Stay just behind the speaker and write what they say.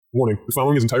Warning, the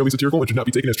following is entirely satirical and should not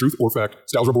be taken as truth or fact.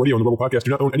 Styles Rebel Radio and the Rebel Podcast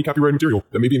do not own any copyrighted material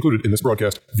that may be included in this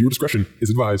broadcast. Viewer discretion is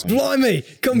advised. Blimey!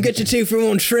 Come get your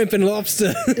 2-for-1 shrimp and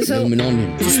lobster.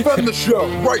 Suspend the show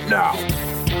right now!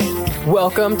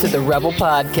 Welcome to the Rebel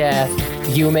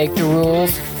Podcast. You make the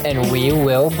rules, and we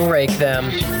will break them.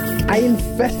 I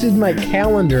infested my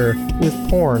calendar with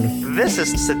porn. This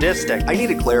is sadistic. I need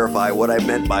to clarify what I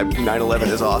meant by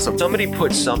 9/11 is awesome. Somebody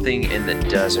put something in the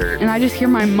desert. And I just hear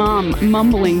my mom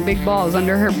mumbling big balls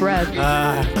under her breath.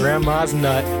 Grandma's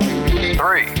nut.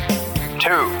 3, 2,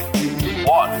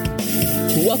 1.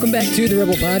 Welcome back to the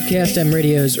Rebel Podcast. I'm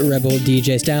Radio's Rebel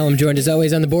DJ Style. I'm joined as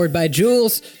always on the board by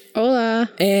Jules. Hola.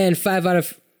 And 5 out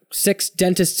of 6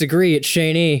 dentists agree. It's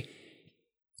Shane E.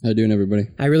 How you doing, everybody?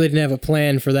 I really didn't have a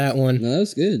plan for that one. No, that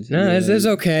was good. No, it's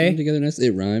okay. Came together nice.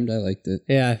 It rhymed. I liked it.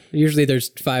 Yeah, usually there's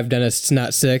 5 dentists,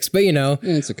 not 6. But, you know,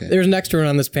 Yeah, it's okay. there's an extra one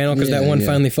on this panel because that one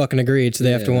finally fucking agreed, so they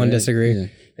have to one disagree. Yeah.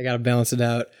 They got to balance it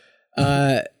out.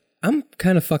 I'm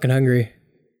kind of fucking hungry.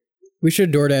 We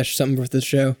should DoorDash something for this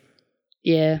show.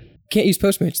 Yeah. Can't use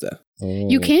Postmates, though. Oh.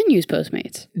 You can use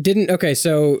Postmates. Didn't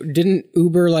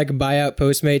Uber, like, buy out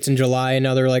Postmates in July, and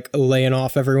now they're, like, laying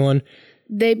off everyone?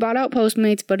 They bought out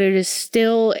Postmates, but it is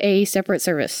still a separate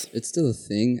service. It's still a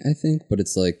thing, I think, but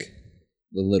it's like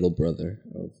the little brother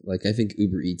of, like, I think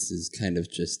Uber Eats is kind of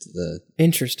just the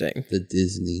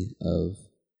Disney of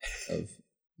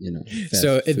you know.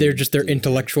 So they're just their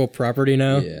intellectual property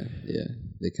now? Yeah.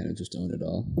 They kind of just own it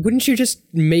all. Wouldn't you just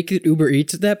make it Uber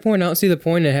Eats at that point? I don't see the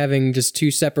point of having just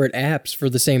 2 separate apps for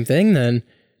the same thing then.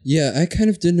 Yeah, I kind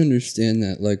of didn't understand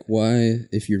that. Like, why,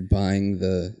 if you're buying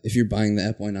the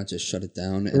app, why not just shut it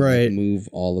down and like, move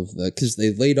all of the? Because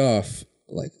they laid off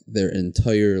like their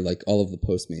entire, like all of the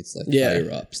Postmates, like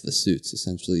higher ups, the suits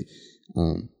essentially.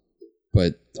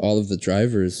 But all of the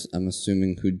drivers, I'm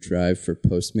assuming, who drive for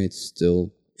Postmates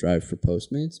still drive for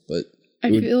Postmates. But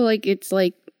I feel like it's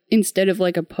like instead of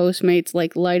like a Postmates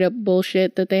like light up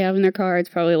bullshit that they have in their car, it's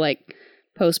probably like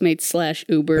Postmates /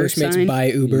 Uber Postmates sign.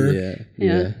 by Uber.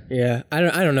 Yeah. I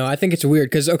don't know. I think it's weird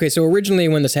because so originally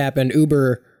when this happened,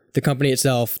 Uber, the company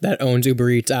itself that owns Uber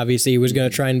Eats, obviously was going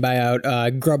to try and buy out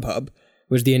Grubhub.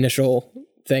 Was the initial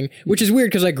thing, which is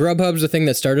weird because like Grubhub's the thing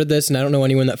that started this, and I don't know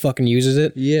anyone that fucking uses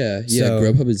it. Yeah. So,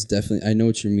 Grubhub is definitely. I know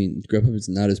what you mean. Grubhub is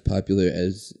not as popular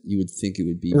as you would think it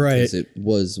would be, because it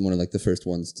was one of like the first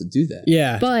ones to do that.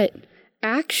 Yeah, but.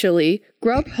 Actually,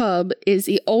 Grubhub is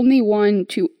the only one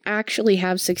to actually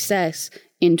have success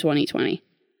in 2020.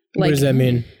 What does that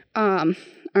mean? All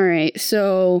right.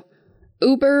 So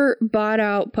Uber bought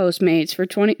out Postmates for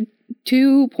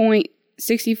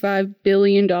 $2.65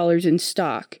 billion in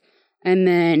stock. And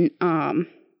then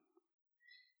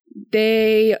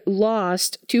they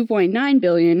lost $2.9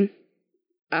 billion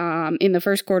in the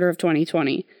first quarter of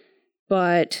 2020.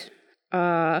 But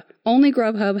only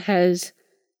Grubhub has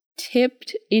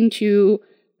tipped into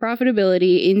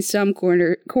profitability in some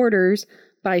quarters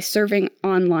by serving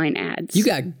online ads. You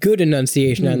got good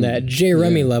enunciation on that. J.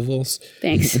 Remy levels.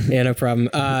 Thanks. Yeah, no problem.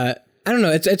 I don't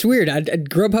know. It's weird.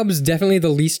 Grubhub is definitely the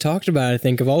least talked about, I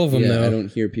think, of all of them, though. I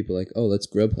don't hear people like, oh, let's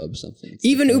Grubhub something. It's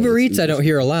even like, Uber Eats, I don't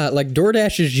hear a lot. Like,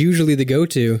 DoorDash is usually the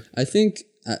go-to. I think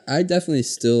I definitely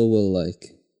still will,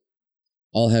 like,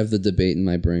 I'll have the debate in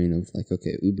my brain of, like,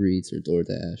 okay, Uber Eats or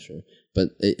DoorDash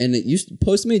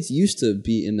Postmates used to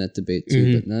be in that debate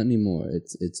too, but not anymore.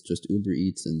 It's just Uber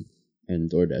Eats and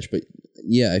DoorDash. But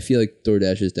yeah, I feel like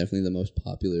DoorDash is definitely the most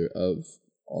popular of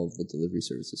all of the delivery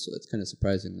services. So it's kind of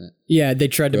surprising that. Yeah, they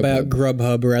tried to buy out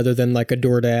Grubhub rather than like a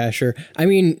DoorDash or. I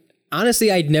mean,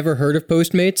 honestly, I'd never heard of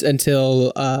Postmates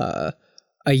until a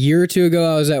year or 2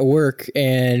 ago. I was at work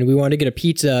and we wanted to get a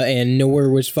pizza and nowhere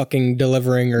was fucking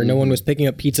delivering or no one was picking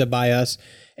up pizza by us.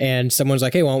 And someone's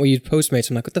like, hey, why don't we use Postmates?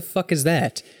 I'm like, what the fuck is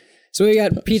that? So we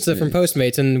got pizza from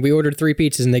Postmates, and we ordered 3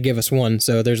 pizzas, and they give us 1.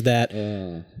 So there's that.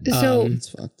 So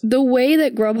the way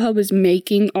that Grubhub is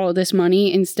making all this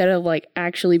money instead of like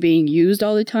actually being used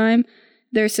all the time,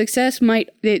 their success might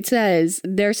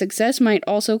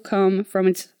also come from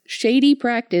its shady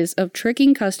practice of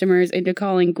tricking customers into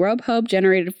calling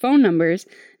Grubhub-generated phone numbers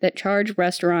that charge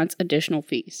restaurants additional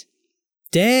fees.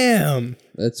 Damn.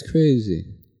 That's crazy.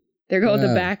 They're going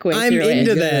the back way. I'm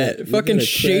into that. Fucking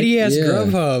shady-ass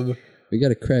Grubhub. We got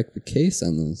to crack the case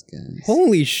on those guys.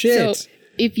 Holy shit. So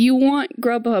if you want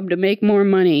Grubhub to make more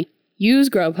money, use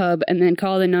Grubhub and then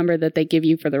call the number that they give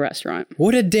you for the restaurant.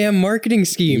 What a damn marketing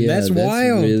scheme. That's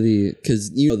wild. Really,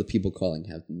 because the people calling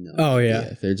have no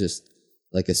idea. They're just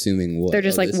like assuming what. They're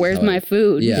just like, where's my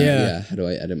food? Yeah. How do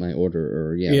I edit my order?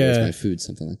 Or where's my food?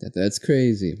 Something like that. That's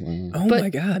crazy. Wow. Oh my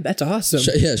God, that's awesome.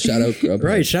 Shout out Grubhub.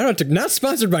 Right, shout out to, not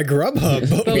sponsored by Grubhub,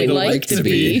 but we'd like to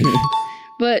be.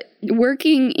 But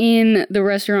working in the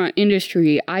restaurant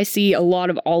industry, I see a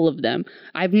lot of all of them.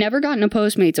 I've never gotten a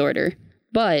Postmates order,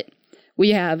 but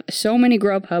we have so many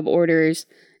Grubhub orders.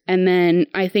 And then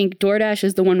I think DoorDash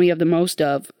is the one we have the most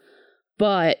of.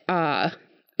 But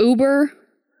Uber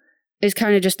is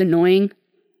kind of just annoying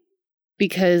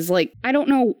because, like, I don't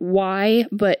know why,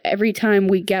 but every time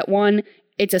we get one,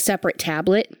 it's a separate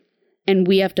tablet and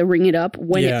we have to ring it up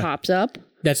when it pops up.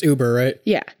 That's Uber, right?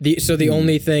 Yeah. The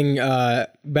only thing,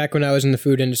 back when I was in the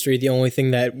food industry, the only thing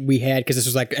that we had, because this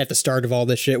was like at the start of all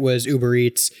this shit, was Uber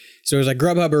Eats. So it was like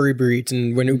Grubhub or Uber Eats.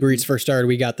 And when Uber Eats first started,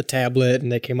 we got the tablet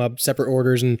and they came up separate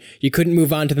orders and you couldn't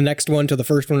move on to the next one till the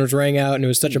first one was rang out. And it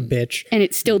was such a bitch. And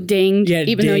it still dinged,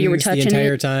 even though you were touching the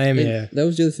entire it. time. And that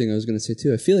was the other thing I was going to say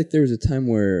too. I feel like there was a time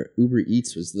where Uber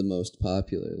Eats was the most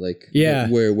popular. Like,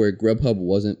 where Grubhub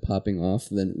wasn't popping off,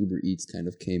 then Uber Eats kind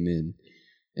of came in.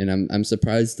 And I'm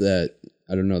surprised that,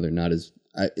 I don't know, they're not as,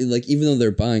 even though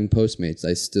they're buying Postmates,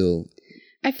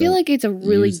 I feel like it's a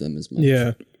really, use them as much.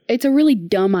 Yeah. It's a really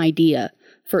dumb idea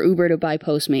for Uber to buy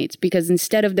Postmates, because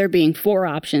instead of there being 4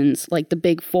 options, like the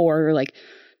big 4, like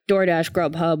DoorDash,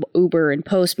 Grubhub, Uber, and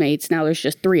Postmates, now there's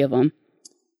just 3 of them.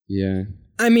 Yeah.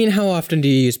 I mean, how often do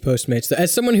you use Postmates?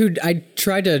 As someone who, I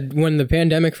tried to, when the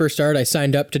pandemic first started, I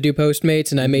signed up to do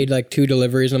Postmates and I made like 2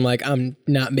 deliveries and I'm like,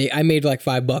 I made like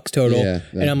 $5 total.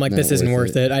 And I'm like, this isn't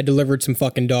worth it. I delivered some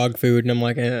fucking dog food and I'm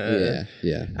like,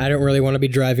 yeah. I don't really want to be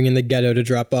driving in the ghetto to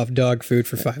drop off dog food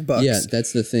for $5. Yeah,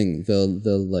 that's the thing.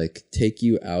 They'll like take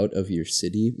you out of your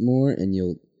city more, and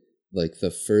you'll, like, the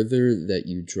further that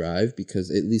you drive, because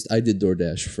at least I did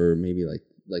DoorDash for maybe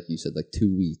like you said, like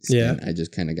 2 weeks. Yeah. And I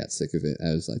just kind of got sick of it.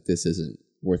 I was like, this isn't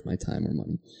worth my time or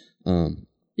money.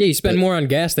 Yeah, you spend more on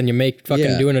gas than you make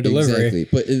fucking doing a delivery. Exactly.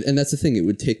 But, and that's the thing, it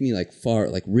would take me like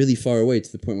really far away, to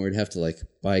the point where I'd have to like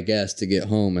buy gas to get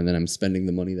home, and then I'm spending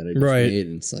the money that I just made,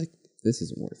 and it's like, this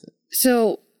isn't worth it.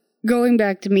 So going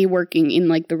back to me working in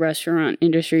like the restaurant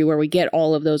industry where we get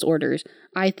all of those orders,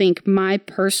 I think my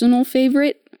personal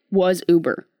favorite was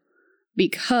Uber,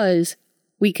 because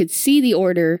we could see the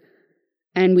order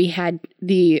and we had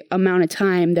the amount of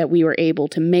time that we were able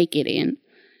to make it in.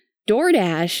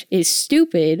 DoorDash is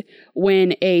stupid.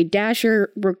 When a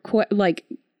Dasher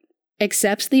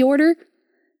accepts the order,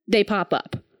 they pop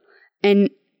up. And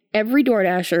every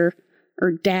DoorDasher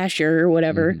or Dasher or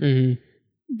whatever,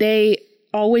 they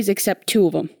always accept 2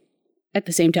 of them at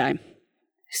the same time.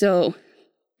 So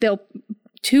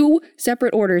 2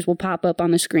 separate orders will pop up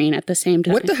on the screen at the same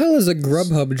time. What the hell is a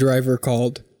Grubhub driver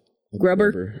called?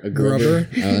 Grubber. A grubber.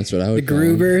 Oh, that's what I would the call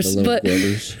Grubers. them. The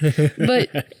grubbers.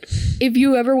 But if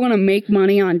you ever want to make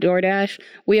money on DoorDash,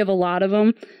 we have a lot of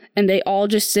them, and they all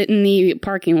just sit in the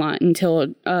parking lot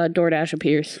until DoorDash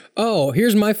appears. Oh,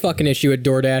 here's my fucking issue with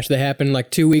DoorDash that happened like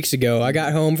 2 weeks ago. I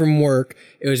got home from work.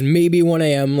 It was maybe 1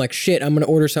 a.m. Like, shit, I'm going to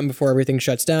order something before everything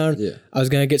shuts down. Yeah. I was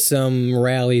going to get some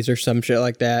Rallies or some shit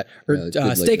like that. Or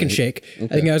Steak and Shake. Okay. I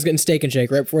think I was getting Steak and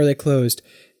Shake right before they closed.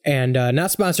 And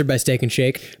not sponsored by Steak and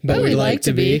Shake, but we'd like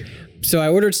to be. So I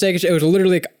ordered Steak and Shake. It was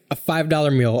literally like a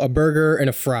 $5 meal, a burger and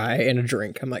a fry and a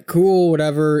drink. I'm like, cool,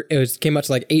 whatever. Came out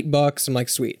to like $8. I'm like,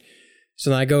 sweet. So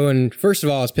then I go, and first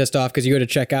of all, I was pissed off because you go to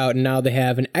check out and now they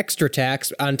have an extra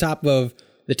tax on top of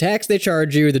the tax they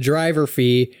charge you, the driver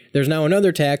fee. There's now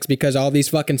another tax because all these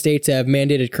fucking states have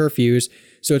mandated curfews.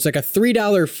 So it's like a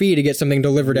 $3 fee to get something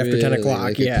delivered after 10 o'clock.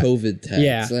 Like a COVID tax.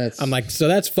 Yeah. I'm like, so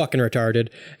that's fucking retarded.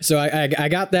 So I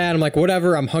got that. I'm like,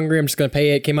 whatever. I'm hungry. I'm just going to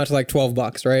pay it. Came out to like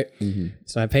 $12, right?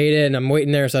 So I paid it and I'm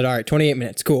waiting there. Said, all right, 28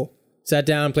 minutes. Cool. Sat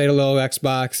down, played a little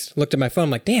Xbox, looked at my phone.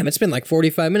 I'm like, damn, it's been like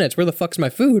 45 minutes. Where the fuck's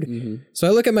my food? So I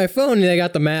look at my phone and they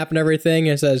got the map and everything.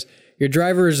 And it says, your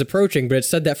driver is approaching, but it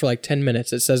said that for like 10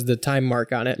 minutes. It says the time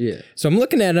mark on it. Yeah. So I'm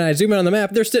looking at it and I zoom in on the map.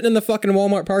 They're sitting in the fucking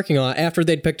Walmart parking lot after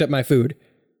they'd picked up my food.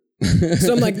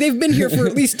 So I'm like, they've been here for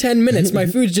at least 10 minutes. My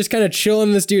food's just kind of chilling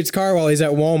in this dude's car while he's at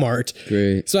Walmart.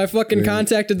 Great. So I fucking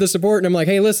contacted the support and I'm like,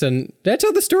 hey, listen, did I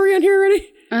tell the story on here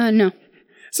already? No.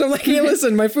 So I'm like, hey,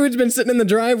 listen, my food's been sitting in the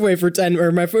driveway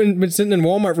my food's been sitting in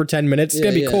Walmart for 10 minutes. It's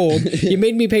going to be cold. You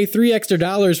made me pay $3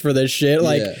 extra for this shit.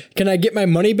 Like, can I get my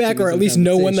money back or at least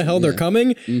know when the hell they're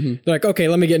coming? They're like, okay,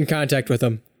 let me get in contact with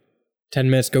them. 10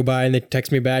 minutes go by and they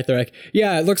text me back. They're like,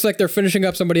 yeah, it looks like they're finishing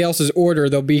up somebody else's order.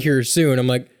 They'll be here soon. I'm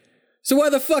like, so why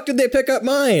the fuck did they pick up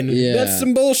mine? Yeah. That's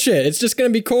some bullshit. It's just going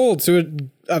to be cold. So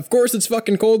of course it's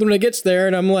fucking cold when it gets there.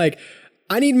 And I'm like,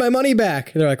 I need my money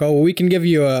back. They're like, oh, well, we can give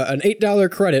you an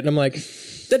 $8 credit. And I'm like,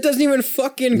 That doesn't even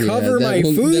fucking cover that my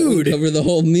won't- food. That won't cover the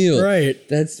whole meal. Right.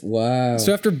 That's wow.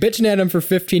 So after bitching at them for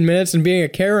 15 minutes and being a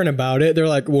Karen about it, they're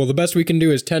like, well, the best we can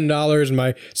do is $10 and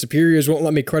my superiors won't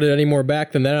let me credit any more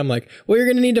back than that. I'm like, well, you're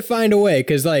going to need to find a way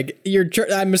because like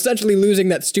I'm essentially losing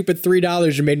that stupid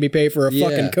 $3 you made me pay for a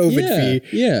fucking COVID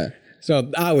fee. Yeah.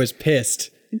 So I was pissed.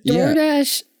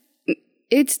 DoorDash,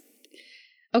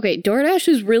 DoorDash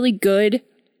is really good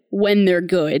when they're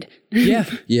good. Yeah.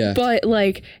 Yeah. But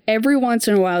like every once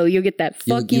in a while you'll get that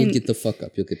fucking You'll get the fuck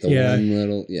up. You'll get the one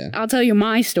little I'll tell you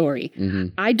my story.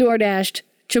 I DoorDashed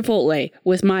Chipotle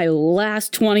with my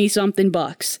last 20 something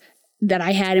bucks that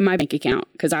I had in my bank account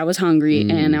because I was hungry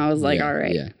and I was like, all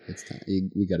right. Yeah, it's time.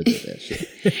 We got to do that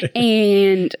shit.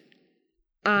 And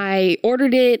I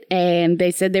ordered it and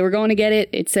they said they were going to get it.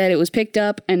 It said it was picked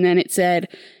up and then it said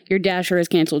your Dasher has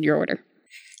canceled your order.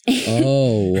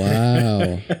 Oh,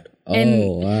 wow.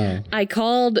 Wow. I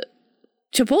called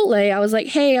Chipotle. I was like,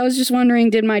 hey, I was just wondering,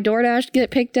 did my DoorDash get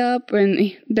picked up?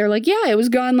 And they're like, yeah, it was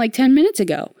gone like 10 minutes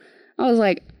ago. I was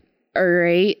like, all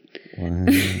right. Wow.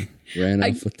 Ran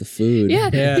off with the food.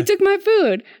 Yeah, he took my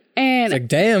food. And It's like,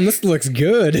 damn, this looks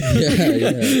good.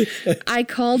 Yeah. I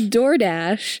called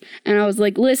DoorDash and I was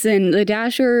like, listen, the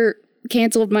Dasher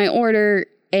canceled my order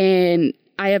and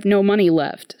I have no money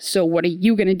left. So what are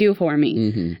you going to do for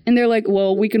me? And they're like,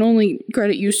 well, we can only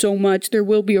credit you so much. There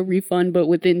will be a refund, but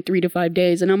within 3 to 5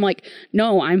 days. And I'm like,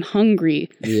 no, I'm hungry.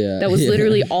 Yeah. That was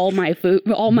literally all my food,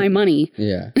 all my money.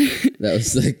 Yeah.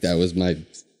 That was my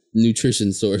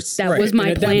nutrition source. That was my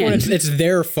And at that plan. point, it's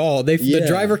their fault. The Yeah.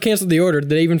 driver canceled the order. Did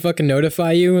they even fucking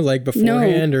notify you like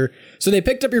beforehand? Or so they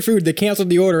picked up your food, they canceled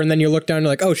the order, and then you look down and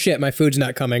you're like, oh shit, my food's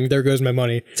not coming. There goes my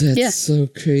money. That's Yeah. so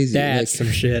crazy. That's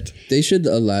some shit. They should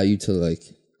allow you to like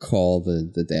call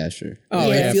the Dasher. Oh,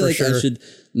 Like, yeah, I feel for like I sure. should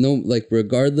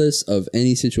regardless of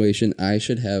any situation, I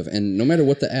should have, and no matter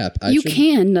what the app, You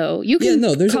can though. You can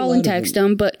there's a call lot and of text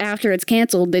them, but after it's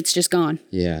canceled, it's just gone.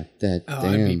 Yeah, that Oh,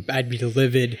 damn. I'd be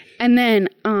livid. And then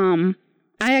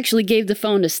I actually gave the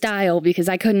phone to Style because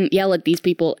I couldn't yell at these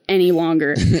people any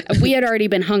longer. We had already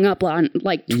been hung up on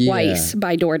like twice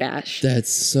by DoorDash.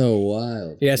 That's so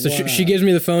wild. Yeah, so she gives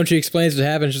me the phone. She explains what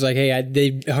happened. She's like, hey,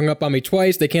 they hung up on me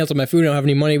twice. They canceled my food. I don't have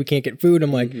any money. We can't get food.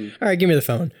 I'm like, all right, give me the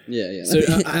phone. Yeah. So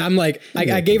I'm like,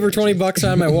 I gave her $20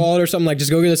 out of my wallet or something. Like,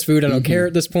 just go get this food. I don't care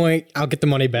at this point. I'll get the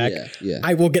money back. Yeah.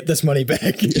 I will get this money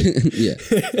back. Yeah.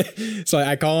 So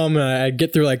I call them and I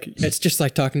get through like, it's just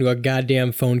like talking to a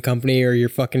goddamn phone company or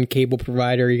your fucking cable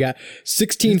provider. You got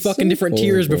 16 fucking different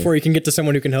tiers horrible. before you can get to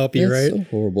someone who can help you, That's right? so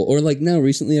horrible. Or like now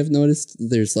recently I've noticed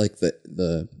there's like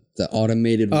the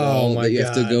automated wall my that you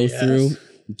have to God, go yes. through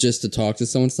just to talk to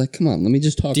someone. It's like, come on, let me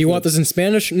just talk. Do you want this in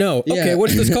Spanish? No. Okay, Yeah.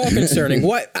 what's this call concerning?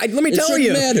 What? Let me It tell shouldn't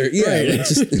you. matter. Yeah. Right. like,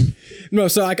 just, No,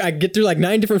 so I get through like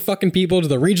 9 different fucking people to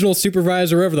the regional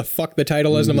supervisor, whoever the fuck the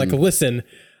title is, and I'm like, listen,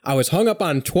 I was hung up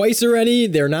on twice already.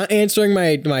 They're not answering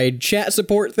my chat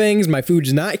support things. My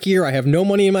food's not here. I have no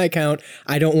money in my account.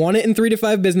 I don't want it in 3 to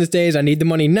 5 business days. I need the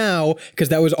money now because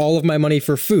that was all of my money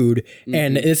for food.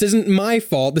 And this isn't my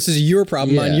fault. This is your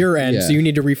problem on Yeah, your end. yeah. So you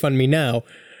need to refund me now.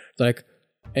 Like,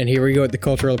 and here we go with the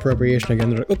cultural appropriation again.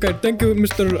 They're like, okay, thank you,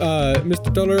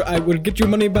 Mr. Dollar. I will get your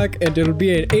money back, and it'll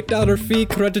be an $8 fee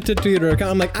credited to your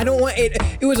account. I'm like, I don't want it.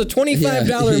 It was a $25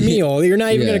 Yeah. meal. You're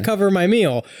not even Yeah. going to cover my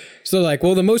meal. So like,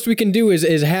 well, the most we can do is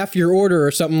half your order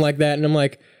or something like that. And I'm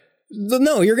like,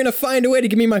 no, you're going to find a way to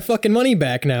give me my fucking money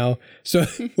back now. So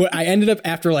what I ended up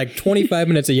after like 25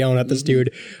 minutes of yelling at this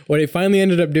dude, what he finally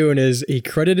ended up doing is he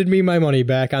credited me my money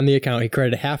back on the account. He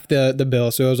credited half the bill.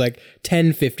 So it was like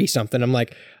 $10.50 something. I'm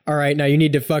like, all right, now you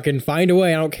need to fucking find a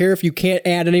way. I don't care if you can't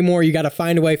add anymore. You got to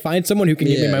find a way. Find someone who can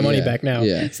give me my money back now.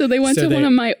 Yeah. So they went to one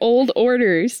of my old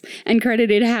orders and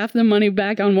credited half the money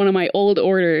back on one of my old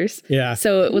orders. Yeah.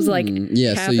 So it was like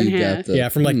yeah. half So and you half. got the Yeah,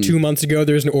 from like 2 months ago,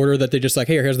 there's an order that they just like,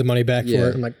 hey, here's the money back for Yeah.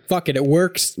 it. I'm like, fuck it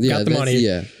works. Got the that's- money.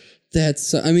 Yeah.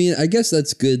 That's. I mean, I guess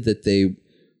that's good that they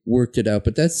worked it out,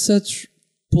 but that's such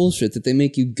bullshit that they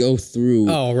make you go through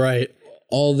Oh, right.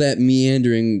 all that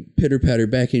meandering pitter patter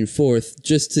back and forth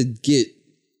just to get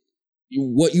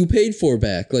what you paid for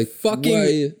back. Like Fucking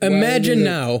why imagine do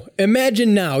that?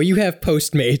 Imagine now you have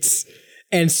Postmates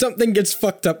and something gets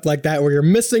fucked up like that where you're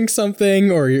missing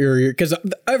something or you're because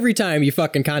every time you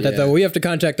fucking contact them, we have to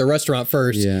contact the restaurant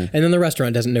first. Yeah. And then the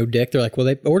restaurant doesn't know dick. They're like, well,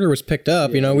 the order was picked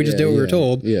up. You know, we just did what we were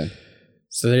told. Yeah.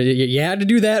 So you had to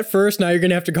do that first. Now you're going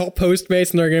to have to call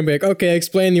Postmates and they're going to be like, okay,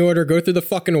 explain the order, go through the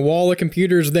fucking wall of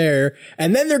computers there.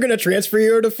 And then they're going to transfer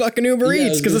you to fucking Uber Yeah, I Eats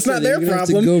was because gonna it's say, not they're their gonna have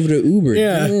to problem. go over to Uber.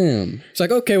 Yeah. Damn. It's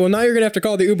like, okay, well, now you're going to have to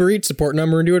call the Uber Eats support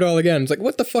number and do it all again. It's like,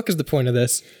 what the fuck is the point of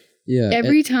this? Yeah.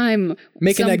 Every time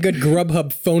Making that good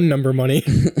Grubhub phone number money.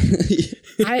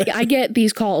 I get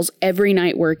these calls every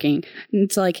night working. And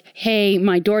it's like, hey,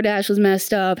 my DoorDash was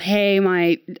messed up. Hey,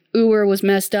 my Uber was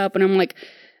messed up. And I'm like,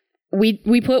 we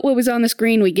put what was on the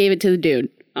screen. We gave it to the dude.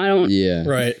 I don't. Yeah.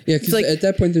 Right. Yeah, because like, at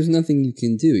that point, there's nothing you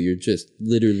can do. You're just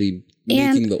literally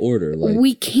making the order. Like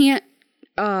we can't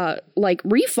like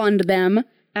refund them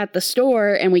at the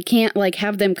store, and we can't like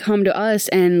have them come to us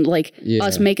and like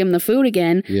us make them the food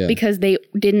again because they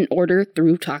didn't order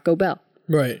through Taco Bell.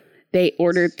 Right. They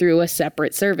ordered through a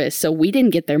separate service, so we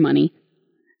didn't get their money.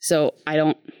 So I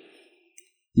don't.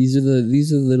 These are the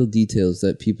little details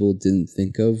that people didn't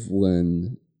think of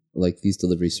when like these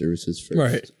delivery services first.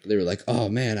 Right. They were like, "Oh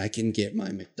man, I can get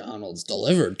my McDonald's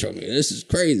delivered to me. This is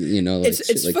crazy." You know, like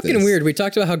it's like fucking this. weird. We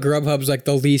talked about how Grubhub's like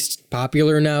the least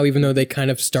popular now, even though they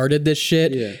kind of started this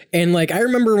shit. Yeah. And like I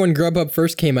remember when Grubhub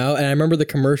first came out, and I remember the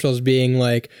commercials being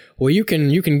like, "Well, you can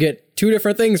get 2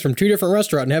 different things from 2 different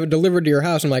restaurants and have it delivered to your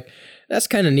house." I'm like, that's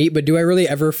kind of neat, but do I really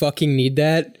ever fucking need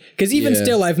that? Because even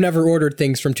still, I've never ordered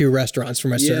things from 2 restaurants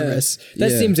from a service.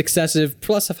 That seems excessive,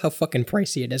 plus of how fucking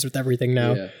pricey it is with everything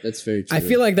now. Yeah, that's very true. I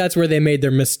feel like that's where they made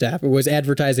their misstep. It was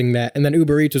advertising that. And then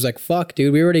Uber Eats was like, fuck,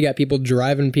 dude, we already got people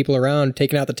driving people around,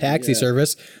 taking out the taxi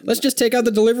service. Let's just take out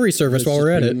the delivery service while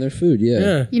we're at it. Their food,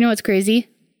 yeah. You know what's crazy?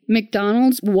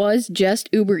 McDonald's was just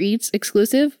Uber Eats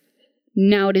exclusive.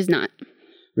 Now it is not.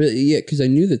 Really, yeah, because I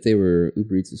knew that they were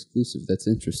Uber Eats exclusive. That's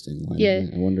interesting. Why? Yeah.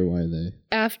 I wonder why they.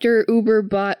 After Uber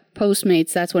bought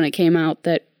Postmates, that's when it came out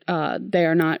that they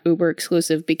are not Uber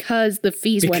exclusive because the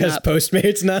fees went up. Because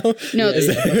Postmates now? No,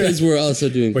 Because we're also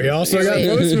doing. We also got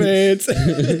Postmates.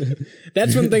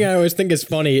 That's one thing I always think is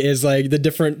funny is like the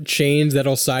different chains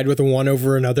that'll side with one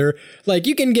over another. Like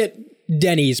you can get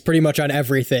Denny's pretty much on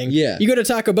everything. Yeah. You go to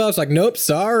Taco Bell, it's like, nope,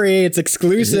 sorry, it's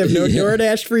exclusive. No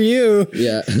DoorDash for you.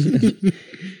 Yeah.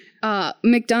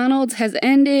 McDonald's has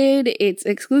ended its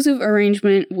exclusive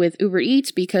arrangement with Uber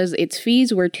Eats because its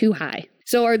fees were too high.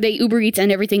 So are they Uber Eats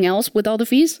and everything else with all the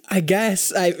fees? I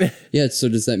guess. Yeah, so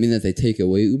does that mean that they take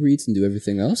away Uber Eats and do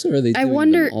everything else, or are they doing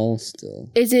wonder- them all still?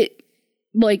 Is it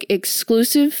like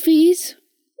exclusive fees?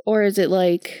 Or is it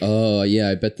like... Oh, yeah,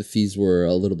 I bet the fees were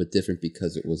a little bit different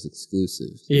because it was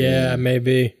exclusive. Yeah,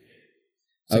 maybe.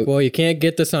 It's like, well, you can't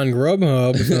get this on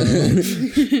Grubhub.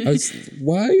 So.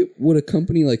 Why would a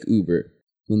company like Uber,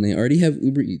 when they already have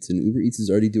Uber Eats and Uber Eats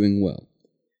is already doing well,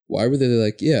 why were they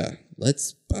like, yeah,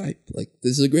 let's buy, like,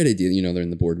 this is a great idea. You know, they're in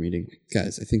the board meeting.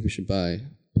 Guys, I think we should buy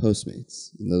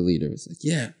Postmates. And the leader was like,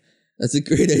 yeah, that's a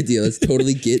great idea. Let's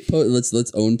totally get,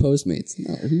 let's own Postmates.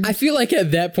 No. I feel like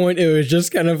at that point, it was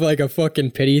just kind of like a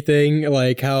fucking pity thing.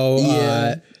 Like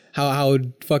how... How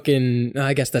fucking,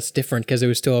 I guess that's different because it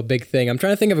was still a big thing. I'm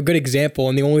trying to think of a good example,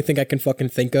 and the only thing I can fucking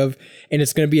think of, and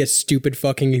it's going to be a stupid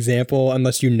fucking example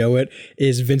unless you know it,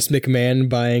 is Vince McMahon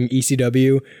buying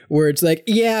ECW, where it's like,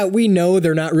 yeah, we know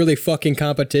they're not really fucking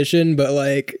competition, but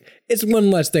like, it's one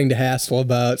less thing to hassle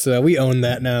about, so we own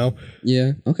that now.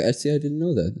 Yeah, okay, I see, I didn't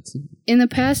know that. In the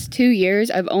past 2 years,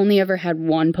 I've only ever had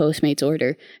one Postmates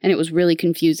order, and it was really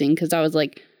confusing because I was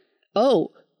like,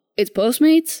 oh, it's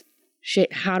Postmates?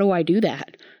 Shit, how do I do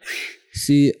that?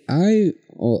 See, I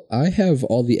have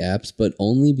all the apps, but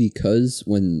only because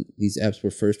when these apps were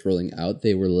first rolling out,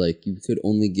 they were like, you could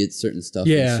only get certain stuff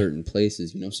in certain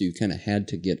places, you know, so you kind of had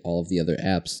to get all of the other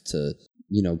apps to,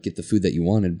 you know, get the food that you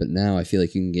wanted. But now I feel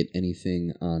like you can get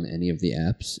anything on any of the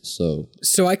apps,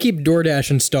 So I keep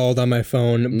DoorDash installed on my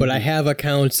phone, but I have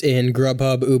accounts in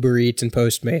Grubhub, Uber Eats, and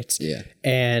Postmates. Yeah.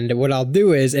 And what I'll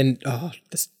do is,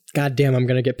 goddamn, I'm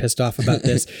going to get pissed off about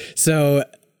this. So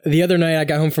the other night I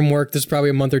got home from work, this is probably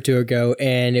a month or two ago,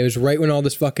 and it was right when all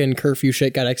this fucking curfew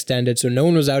shit got extended. So no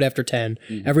one was out after 10.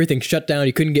 Everything shut down.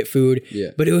 You couldn't get food. Yeah.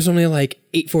 But it was only like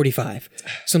 8:45.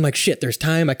 So I'm like, shit, there's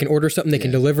time. I can order something. They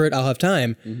can deliver it. I'll have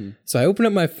time. So I open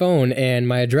up my phone and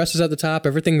my address is at the top.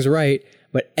 Everything's right.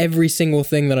 But every single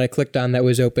thing that I clicked on that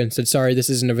was open said, sorry, this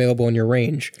isn't available in your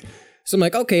range. So I'm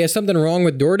like, okay, is something wrong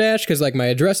with DoorDash? Because like my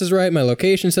address is right, my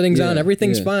location settings on,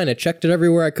 everything's fine. I checked it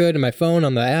everywhere I could in my phone,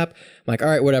 on the app. I'm like, all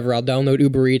right, whatever. I'll download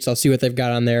Uber Eats. I'll see what they've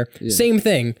got on there. Same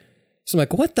thing. So I'm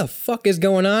like, what the fuck is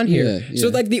going on here? So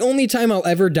like the only time I'll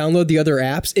ever download the other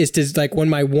apps is to like when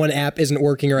my one app isn't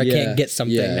working or I can't get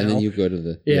something now. And then you go to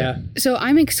the... So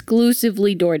I'm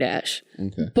exclusively DoorDash.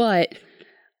 Okay. But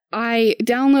I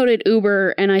downloaded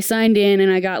Uber and I signed in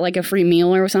and I got like a free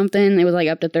meal or something. It was like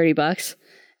up to $30.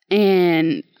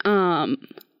 And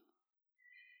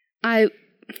I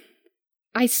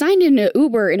signed into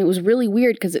Uber and it was really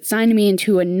weird because it signed me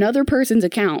into another person's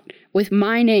account with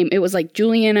my name. It was like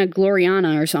Juliana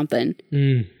Gloriana or something.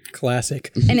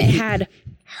 Classic. And it had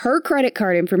her credit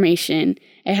card information.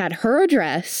 It had her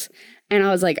address. And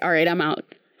I was like, all right, I'm out.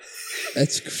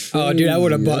 That's crazy. Oh, dude, I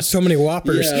would have bought so many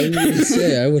Whoppers. Yeah, I was going to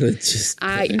say, I would have just...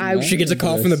 She gets a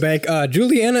call from the bank.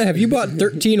 Juliana, have you bought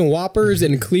 13 Whoppers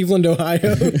in Cleveland,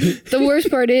 Ohio? The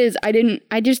worst part is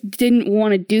I just didn't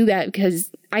want to do that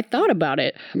because I thought about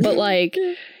it. But like,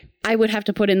 I would have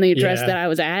to put in the address that I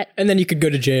was at. And then you could go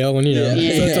to jail and, so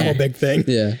it's a whole big thing.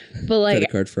 Yeah. But like,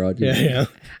 credit card fraud. Yeah.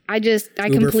 I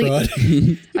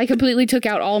completely took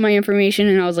out all my information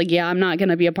and I was like, yeah, I'm not going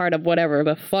to be a part of whatever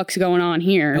the fuck's going on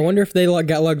here. I wonder if they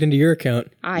got logged into your account.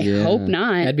 I hope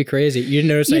not. That'd be crazy. You didn't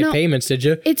notice any payments, did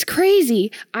you? It's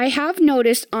crazy. I have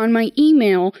noticed on my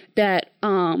email that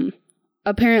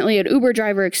apparently an Uber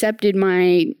driver accepted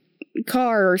my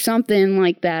car or something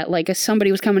like that. Like if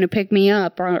somebody was coming to pick me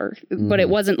up, but it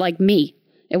wasn't like me.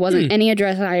 It wasn't any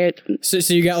address I had. So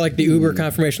you got like the Uber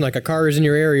confirmation, like a car is in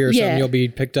your area or something, you'll be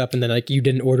picked up, and then like you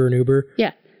didn't order an Uber?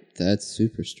 Yeah. That's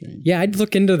super strange. Yeah, I'd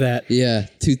look into that. Yeah,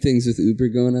 2 things with Uber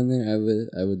going on there.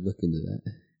 I would look into that.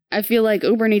 I feel like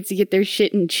Uber needs to get their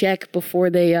shit in check before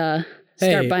they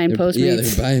start buying Postmates. Yeah,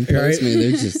 they're buying Postmates.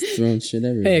 They're just throwing shit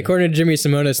everywhere. Hey, according to Jimmy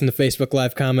Simonis in the Facebook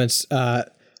Live comments,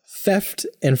 theft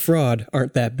and fraud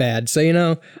aren't that bad. So,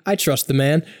 I trust the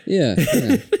man. Yeah.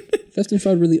 Theft and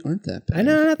fraud really aren't that bad. I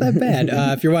know, not that bad.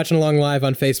 If you're watching along live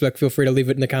on Facebook, feel free to leave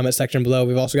it in the comment section below.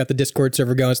 We've also got the Discord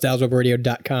server going,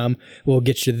 styleswebradio.com. We'll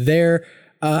get you there.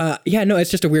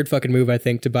 It's just a weird fucking move, I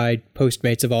think, to buy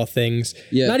Postmates of all things.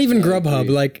 Yeah, not even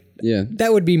Grubhub.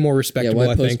 That would be more respectable,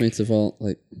 why I think. Postmates of all,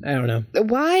 I don't know.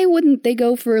 Why wouldn't they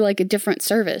go for like a different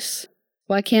service?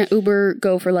 Why can't Uber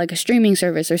go for like a streaming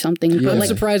service or something? Yeah. I'm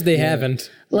surprised they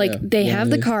haven't. They have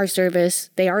the car service.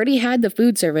 They already had the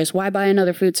food service. Why buy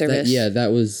another food service?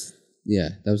 That was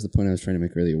the point I was trying to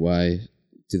make earlier. Why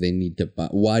do they need to buy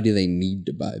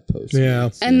Postmates?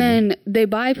 Yeah. And then they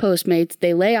buy Postmates.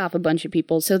 They lay off a bunch of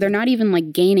people. So they're not even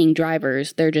like gaining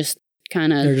drivers. They're just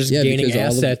gaining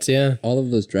assets. All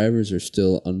of those drivers are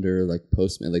still under like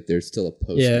Postmates. Like there's still a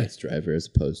Postmates driver as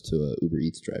opposed to a Uber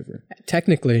Eats driver.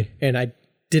 Technically, and I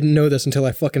didn't know this until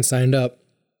I fucking signed up.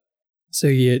 So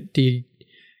you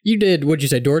did, what'd you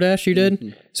say, DoorDash you did?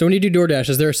 Mm-hmm. So when you do DoorDash,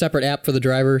 is there a separate app for the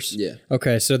drivers? Yeah.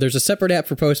 Okay, so there's a separate app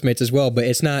for Postmates as well, but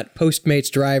it's not Postmates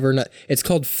driver, it's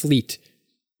called Fleet.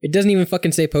 It doesn't even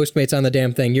fucking say Postmates on the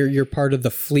damn thing. You're part of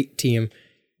the Fleet team.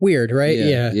 Weird, right?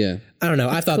 Yeah. I don't know.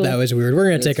 I thought that was weird. We're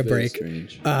going to take a break. When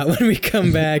we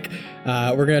come back,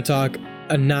 we're going to talk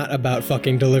not about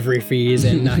fucking delivery fees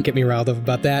and not get me riled up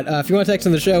about that. If you want to text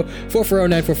on the show,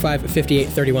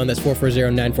 440-945-5831. That's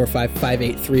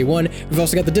 440-945-5831. We've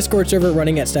also got the Discord server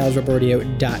running at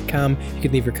styleswebradio.com. You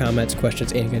can leave your comments,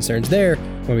 questions, and concerns there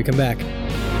when we come back.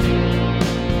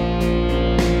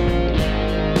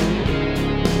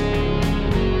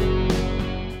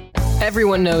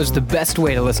 Everyone knows the best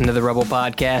way to listen to the Rebel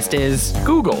Podcast is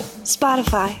Google,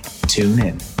 Spotify,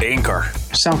 TuneIn, Anchor,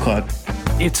 SoundCloud.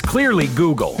 It's clearly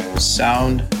Google.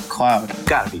 SoundCloud.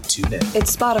 Gotta be TuneIn.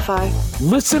 It's Spotify.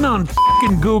 Listen on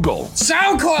f***ing Google.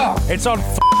 SoundCloud. It's on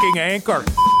f***ing Anchor.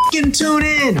 F***ing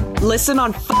TuneIn. Listen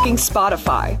on fucking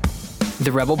Spotify.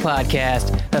 the Rebel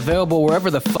Podcast, available wherever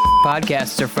the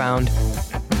podcasts are found.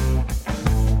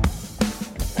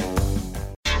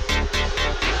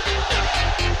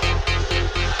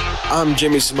 I'm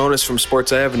Jimmy Simonis from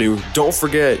Sports Avenue. Don't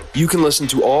forget, you can listen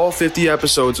to all 50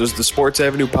 episodes of the Sports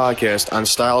Avenue podcast on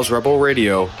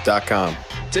stylesrebelradio.com.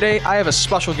 Today, I have a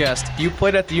special guest. You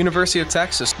played at the University of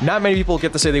Texas. Not many people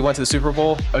get to say they went to the Super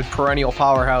Bowl, a perennial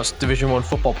powerhouse Division I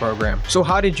football program. So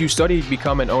how did you study to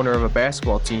become an owner of a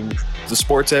basketball team? The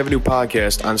Sports Avenue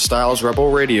podcast on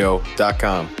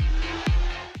stylesrebelradio.com.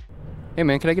 Hey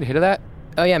man, can I get a hit of that?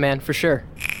 Oh yeah, man, for sure.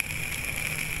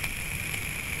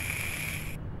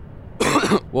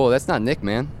 Whoa, that's not Nick,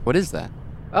 man. What is that?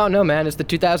 Oh no, man, it's the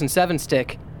 2007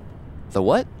 stick. The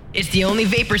what? It's the only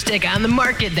vapor stick on the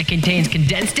market that contains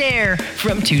condensed air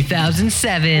from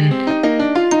 2007.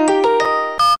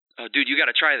 Oh, dude, you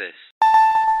gotta try this.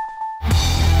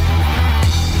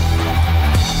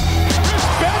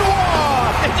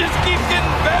 Benoit! It just keeps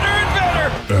getting better and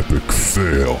better! Epic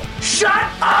fail. Shut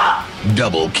up!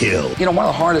 Double kill. You know, one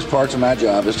of the hardest parts of my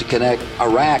job is to connect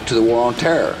Iraq to the war on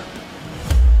terror.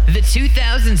 The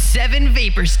 2007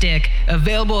 Vapor Stick,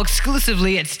 available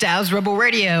exclusively at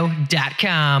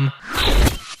stylesrebelradio.com.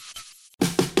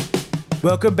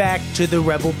 Welcome back to the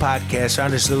Rebel Podcast.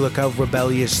 Honestly, look how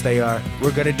rebellious they are.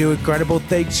 We're going to do incredible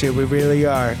things here. We really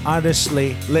are.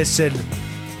 Honestly, listen.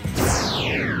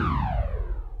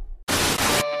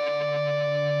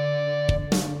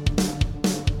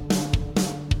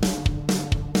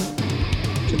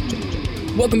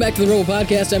 Welcome back to the Rebel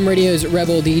Podcast. I'm Radio's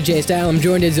Rebel DJ Style. I'm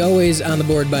joined as always on the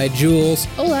board by Jules.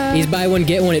 Hola. He's buy one,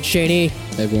 get one at Cheney.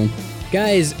 Hey, everyone.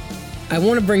 Guys, I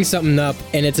want to bring something up,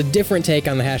 and it's a different take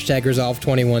on the hashtag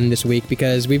Resolve21 this week,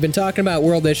 because we've been talking about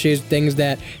world issues, things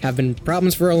that have been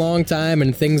problems for a long time,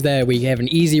 and things that we have an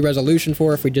easy resolution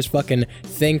for if we just fucking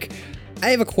think. I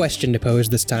have a question to pose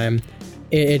this time.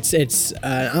 It's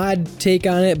an odd take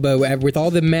on it, but with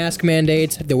all the mask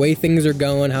mandates, the way things are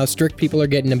going, how strict people are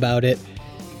getting about it,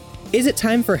 is it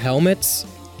time for helmets?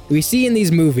 We see in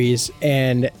these movies,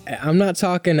 and I'm not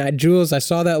talking, Jules, I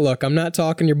saw that look. I'm not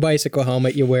talking your bicycle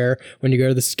helmet you wear when you go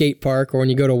to the skate park or when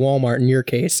you go to Walmart in your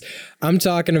case. I'm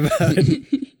talking about,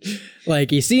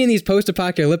 like, you see in these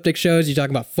post-apocalyptic shows, you talk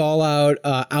about Fallout,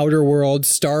 Outer Worlds,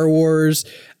 Star Wars,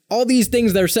 all these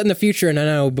things that are set in the future, and I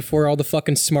know before all the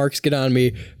fucking smarks get on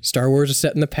me, Star Wars is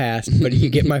set in the past, but you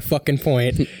get my fucking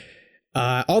point.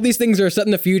 All these things are set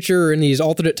in the future or in these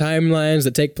alternate timelines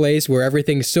that take place where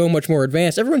everything's so much more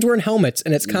advanced. Everyone's wearing helmets,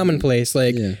 and it's commonplace.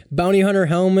 Like, bounty hunter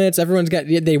helmets, everyone's got,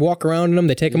 they walk around in them,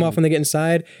 they take them off when they get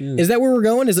inside. Is that where we're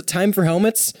going? Is it time for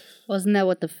helmets? Wasn't that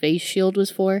what the face shield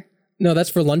was for? No, that's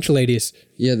for lunch ladies.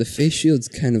 Yeah, the face shield's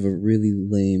kind of a really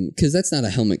lame, because that's not a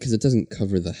helmet, because it doesn't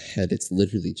cover the head. It's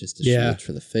literally just a shield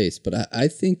for the face. But I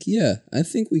think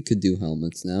we could do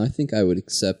helmets now. I think I would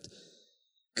accept,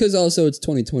 because also it's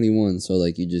 2021, so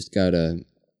like you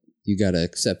gotta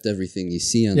accept everything you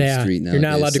see on the street now. You're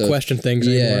not allowed to question things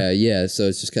anymore. Yeah. So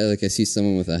it's just kind of like I see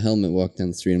someone with a helmet walk down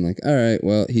the street. I'm like, all right,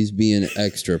 well, he's being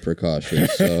extra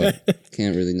precautious, so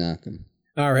can't really knock him.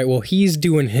 All right, well, he's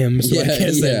doing him, so I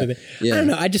can't say anything. I don't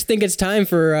know. I just think it's time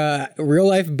for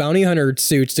real-life bounty hunter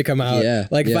suits to come out.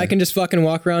 If I can just fucking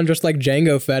walk around just like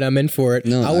Django Fett, I'm in for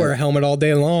it. I'll wear a helmet all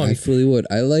day long. I fully would.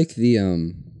 I like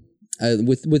the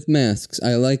with masks.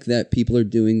 I like that people are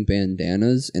doing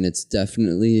bandanas, and it's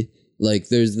definitely like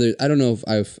there's I don't know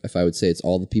if I would say it's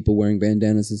all the people wearing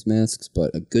bandanas as masks,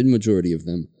 but a good majority of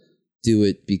them do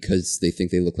it because they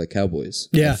think they look like cowboys.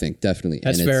 Yeah, I think definitely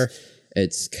that's fair.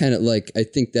 It's kind of like, I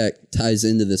think that ties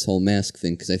into this whole mask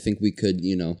thing, because I think we could,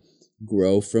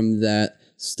 grow from that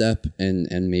step and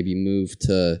maybe move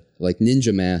to like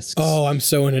ninja masks. Oh, I'm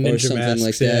so into ninja masks. Or something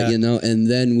like that, and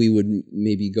then we would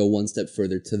maybe go one step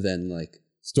further to then like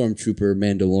Stormtrooper,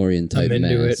 Mandalorian type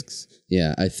masks.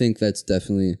 Yeah, I think that's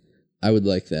definitely, I would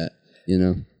like that,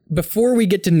 Before we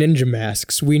get to ninja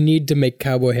masks, we need to make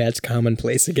cowboy hats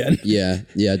commonplace again. Yeah,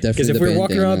 definitely. Because if we're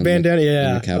walking around with bandana,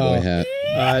 and a cowboy hat.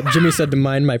 Jimmy said to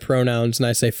mind my pronouns, and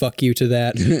I say fuck you to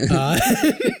that.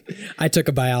 I took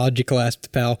a biology class,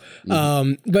 pal.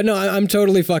 But no, I'm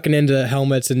totally fucking into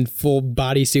helmets and full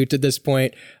bodysuits at this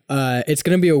point. It's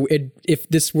going to be if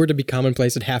this were to be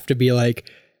commonplace, it'd have to be like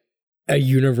a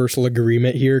universal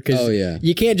agreement here, because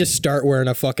you can't just start wearing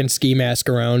a fucking ski mask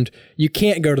around. You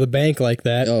can't go to the bank like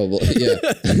that. Oh, well, yeah.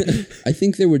 I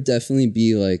think there would definitely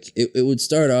be like, it would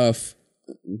start off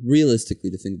realistically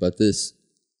to think about this,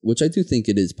 which I do think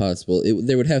it is possible.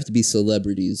 There would have to be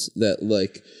celebrities that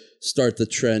like start the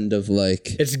trend of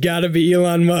like, it's gotta be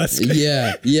Elon Musk.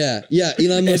 Yeah.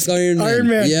 Elon Musk, Iron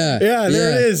Man. Yeah,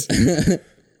 there it is.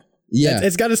 Yeah,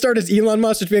 it's got to start as Elon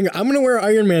Musk just being, I'm going to wear an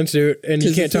Iron Man suit, and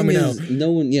you can't tell me no.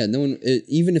 No one,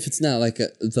 even if it's not like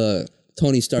the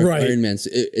Tony Stark Iron Man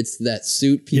suit, it's that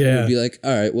suit. People would be like,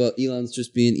 all right, well, Elon's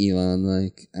just being Elon,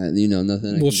 like,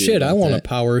 nothing. Well, shit, I want a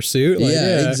power suit. Like,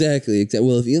 exactly.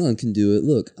 Well, if Elon can do it,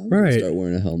 look, I'm going to start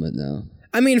wearing a helmet now.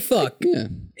 I mean, fuck. Yeah.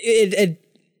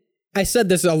 I said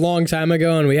this a long time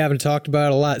ago, and we haven't talked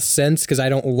about it a lot since, because I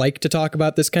don't like to talk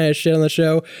about this kind of shit on the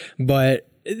show, but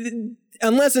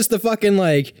unless it's the fucking,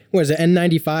 like, what is it,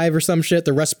 N95 or some shit,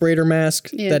 the respirator mask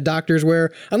that doctors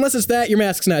wear. Unless it's that, your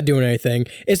mask's not doing anything.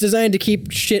 It's designed to keep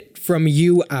shit from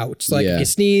you out. So, like, if you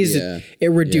sneeze,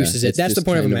 it reduces it. That's the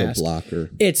point of a mask. A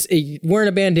blocker. It's wearing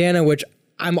a bandana, which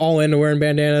I'm all into wearing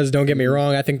bandanas. Don't get me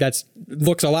wrong. I think that's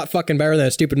looks a lot fucking better than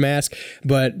a stupid mask.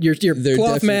 But your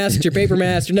cloth masks, your paper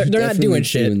masks, they're not doing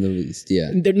shit. Doing the least,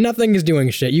 nothing is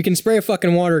doing shit. You can spray a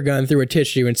fucking water gun through a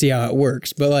tissue and see how it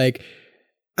works. But, like,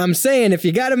 I'm saying, if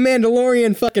you got a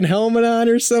Mandalorian fucking helmet on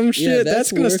or some shit,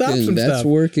 that's going to stop some stuff. That's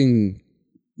working.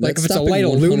 Like if it's a light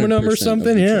aluminum or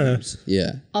something,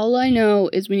 yeah. All I know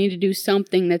is we need to do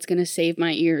something that's going to save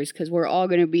my ears, because we're all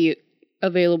going to be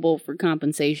available for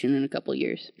compensation in a couple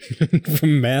years.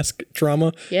 From mask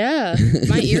trauma? Yeah.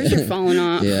 My ears are falling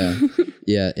off.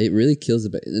 Yeah, it really kills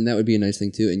it. And that would be a nice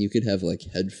thing, too. And you could have, like,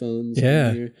 headphones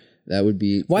in here. That would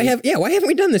be... Why haven't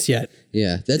we done this yet?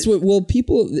 Yeah, that's what... Well,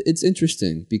 people... It's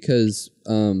interesting because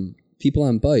people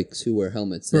on bikes who wear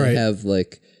helmets, they have,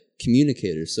 like,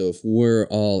 communicators. So if we're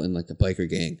all in like the biker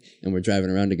gang and we're driving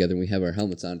around together and we have our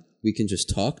helmets on, we can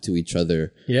just talk to each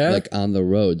other like on the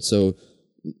road. So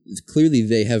clearly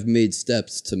they have made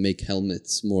steps to make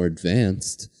helmets more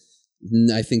advanced.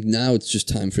 I think now it's just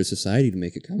time for society to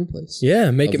make it commonplace. Yeah,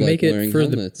 make it for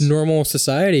helmets. the normal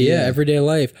society. Yeah, everyday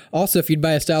life. Also, if you'd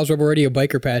buy a Styles Rebel Radio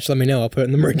biker patch, let me know. I'll put it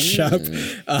in the merch shop.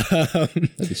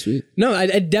 That'd be sweet. No,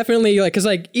 I definitely like, because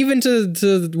like even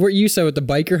to what you said with the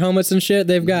biker helmets and shit,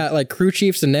 they've got like crew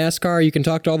chiefs in NASCAR. You can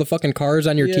talk to all the fucking cars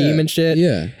on your team and shit.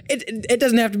 Yeah, it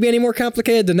doesn't have to be any more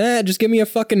complicated than that. Just give me a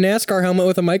fucking NASCAR helmet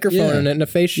with a microphone in it and a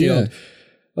face shield. Yeah.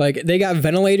 Like, they got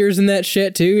ventilators in that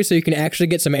shit, too, so you can actually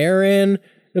get some air in.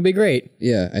 It'll be great.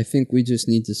 Yeah, I think we just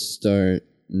need to start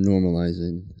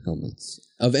normalizing helmets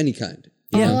of any kind.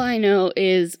 All I know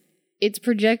is it's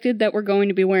projected that we're going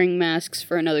to be wearing masks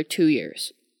for another 2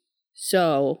 years.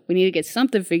 So, we need to get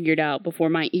something figured out before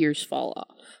my ears fall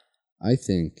off.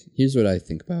 Here's what I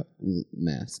think about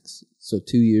masks. So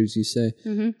 2 years, you say?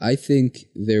 Mm-hmm. I think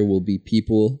there will be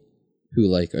people who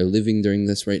like are living during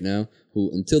this right now who,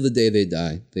 until the day they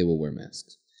die, they will wear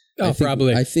masks.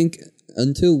 Probably. I think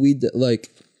until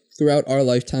throughout our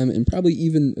lifetime, and probably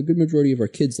even a good majority of our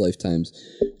kids' lifetimes,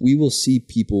 we will see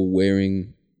people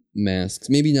wearing masks.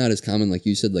 Maybe not as common, like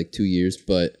you said, like 2 years,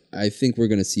 but I think we're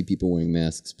going to see people wearing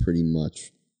masks pretty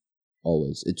much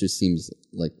always. It just seems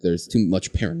like there's too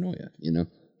much paranoia, you know?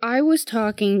 I was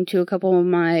talking to a couple of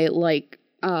my,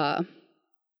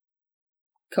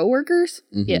 coworkers,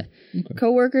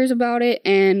 coworkers about it,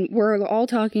 and we're all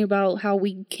talking about how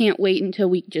we can't wait until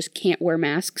we just can't wear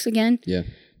masks again. Yeah,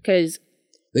 because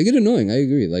they get annoying. I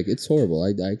agree. Like, it's horrible.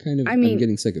 I'm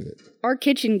getting sick of it. Our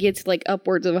kitchen gets like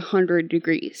upwards of 100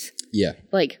 degrees. Yeah,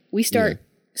 like we start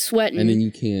sweating, and then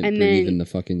you can't breathe in the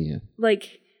fucking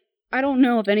Like, I don't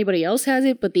know if anybody else has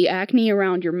it, but the acne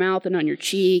around your mouth and on your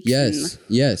cheeks.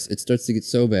 Yes, it starts to get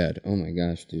so bad. Oh my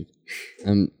gosh, dude.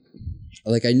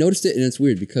 Like, I noticed it, and it's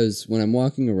weird because when I'm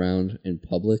walking around in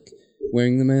public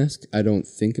wearing the mask, I don't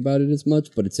think about it as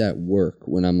much, but it's at work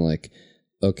when I'm like,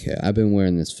 okay, I've been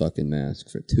wearing this fucking mask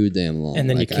for too damn long. And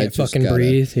then you can't fucking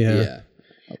breathe. Yeah.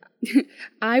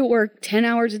 I work 10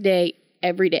 hours a day,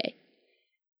 every day.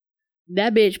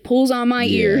 That bitch pulls on my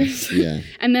ears. Yeah.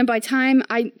 And then by time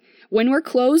when we're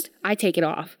closed, I take it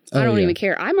off. I don't even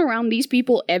care. I'm around these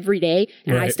people every day,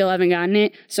 and I still haven't gotten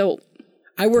it, so...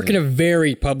 I work in a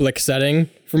very public setting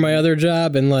for my other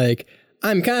job, and like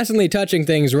I'm constantly touching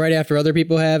things right after other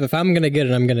people have. If I'm gonna get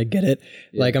it, I'm gonna get it.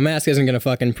 Yeah. Like, a mask isn't gonna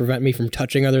fucking prevent me from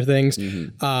touching other things.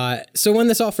 Mm-hmm. So when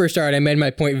this all first started, I made my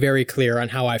point very clear on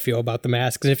how I feel about the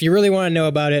masks. And if you really want to know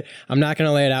about it, I'm not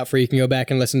gonna lay it out for you. You can go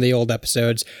back and listen to the old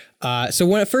episodes. So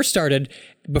when it first started,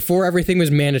 before everything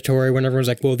was mandatory, when everyone's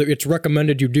like, well, it's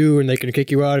recommended you do, and they can kick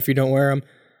you out if you don't wear them,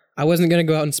 I wasn't gonna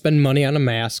go out and spend money on a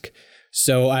mask.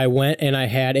 So I went and I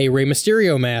had a Rey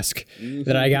Mysterio mask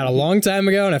that I got a long time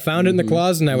ago, and I found it in the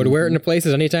closet, and I would wear it into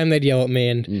places anytime they'd yell at me.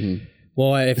 And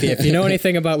well, if you know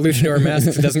anything about luchador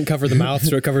masks, it doesn't cover the mouth,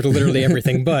 so it covers literally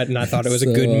everything but, and I thought it was a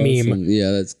good meme.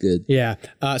 Yeah, that's good. Yeah.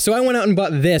 So I went out and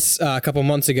bought this a couple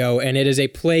months ago, and it is a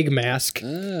plague mask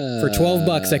for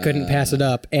 $12. I couldn't pass it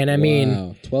up. And I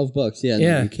mean... $12, yeah,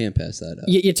 no, you can't pass that up.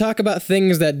 You talk about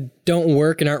things that don't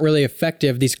work and aren't really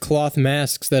effective, these cloth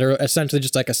masks that are essentially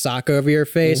just like a sock over your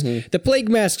face. The plague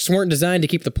masks weren't designed to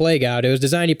keep the plague out. It was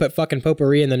designed to put fucking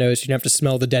potpourri in the nose so you don't have to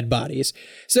smell the dead bodies.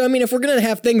 So, I mean, if we're going to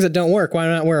have things that don't work, why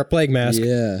not wear a plague mask?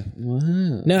 Yeah.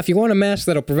 Wow. Now, if you want a mask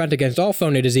that'll prevent against all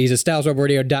phony diseases,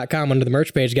 StylesRebelRadio.com under the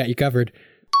merch page got you covered.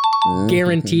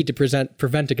 Guaranteed to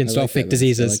prevent against all fake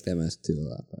diseases. I like that mask too a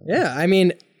lot. Yeah, I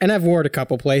mean, and I've worn it a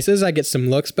couple places. I get some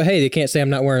looks, but hey, you can't say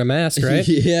I'm not wearing a mask, right?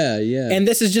 Yeah. And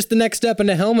this is just the next step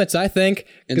into helmets, I think.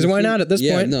 Because why not at this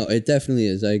point? No, it definitely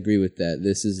is. I agree with that.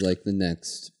 This is like the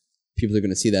next. People are going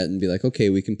to see that and be like,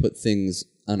 okay, we can put things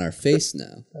on our face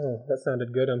now. Oh, that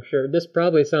sounded good, I'm sure. This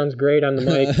probably sounds great on the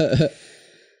mic.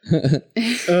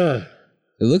 It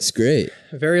looks great.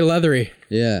 Very leathery.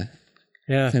 Yeah.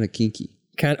 Kind of kinky.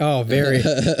 Very.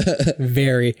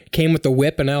 Very. Came with the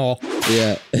whip and all.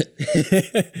 Yeah.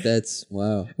 That's,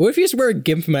 wow. What if you just wear a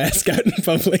GIMP mask out in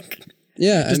public?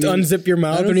 Yeah. Just unzip your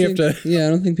mouth when you have to... Yeah, I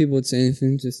don't think people would say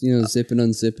anything. Just, zip and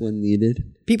unzip when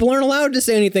needed. People aren't allowed to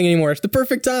say anything anymore. It's the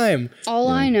perfect time. All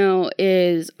I know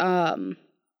is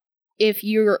if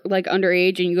you're like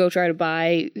underage and you go try to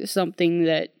buy something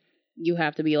that you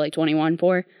have to be like 21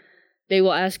 for, they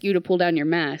will ask you to pull down your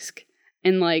mask.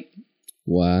 And like...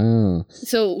 Wow.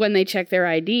 So when they check their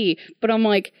ID, but I'm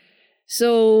like,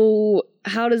 So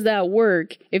how does that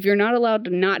work? If you're not allowed to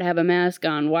not have a mask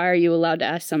on, why are you allowed to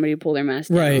ask somebody to pull their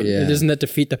mask down? Right. Yeah. Doesn't that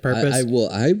defeat the purpose?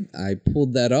 I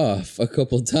pulled that off a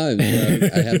couple times.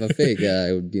 Where I have a fake.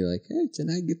 I would be like, hey, can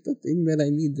I get the thing that I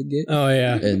need to get? Oh,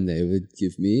 yeah. And they would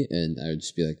give me, and I would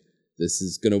just be like, this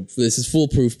is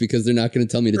foolproof because they're not going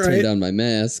to tell me to turn down my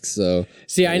mask. So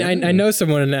see, I know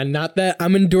someone, and not that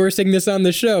I'm endorsing this on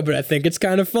the show, but I think it's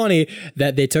kind of funny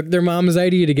that they took their mom's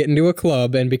ID to get into a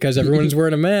club, and because everyone's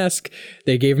wearing a mask,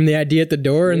 they gave them the ID at the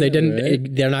door, and they didn't.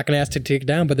 Right? They're not going to ask to take it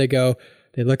down, but they go.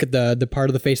 They look at the part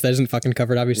of the face that isn't fucking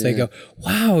covered. Obviously, they go,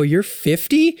 "Wow, you're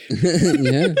 50."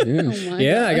 Yeah. Oh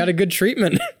yeah, I got a good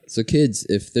treatment. So, kids,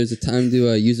 if there's a time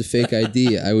to use a fake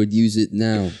ID, I would use it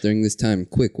now during this time.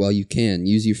 Quick, while you can,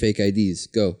 use your fake IDs.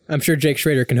 Go. I'm sure Jake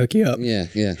Schrader can hook you up. Yeah.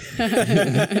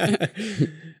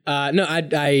 No,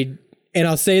 and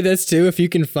I'll say this too: if you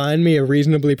can find me a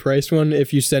reasonably priced one,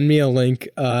 if you send me a link,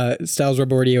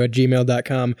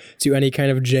 stylesrebelradio@gmail.com to any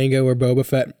kind of Jango or Boba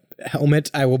Fett helmet,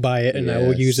 I will buy it and I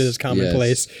will use it as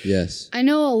commonplace. Yes. I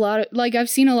know a lot of, I've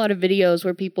seen a lot of videos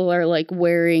where people are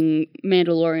wearing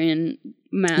Mandalorian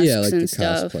masks the and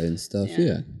stuff. cosplay and stuff.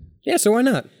 Yeah, so why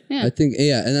not? Yeah. I think,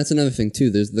 and that's another thing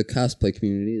too. There's the cosplay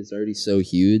community is already so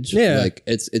huge. Yeah.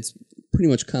 It's pretty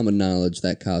much common knowledge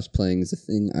that cosplaying is a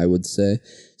thing, I would say.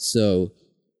 So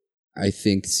I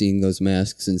think seeing those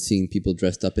masks and seeing people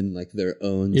dressed up in their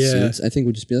own suits, I think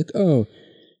would just be like, oh,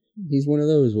 he's one of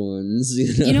those ones.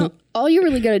 You know, all you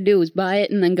really got to do is buy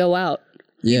it and then go out.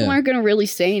 People aren't going to really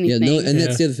say anything. Yeah, and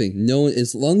that's the other thing. No one,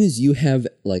 as long as you have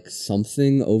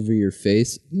something over your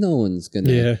face, no one's going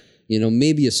to,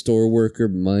 maybe a store worker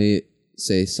might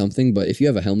say something, but if you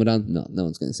have a helmet on, no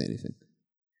one's going to say anything.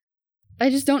 I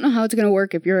just don't know how it's going to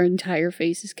work if your entire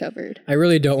face is covered. I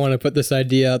really don't want to put this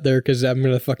idea out there because I'm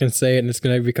going to fucking say it and it's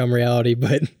going to become reality,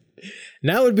 but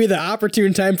now would be the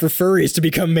opportune time for furries to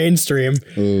become mainstream.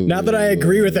 Ooh. Not that I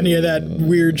agree with any of that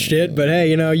weird shit, but hey,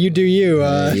 you do you.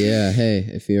 Hey,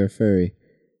 if you're a furry,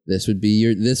 this would be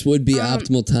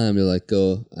optimal time to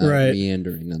go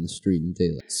meandering on the street in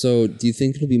daylight. So, do you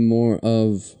think it'll be more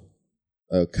of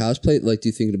a cosplay? Do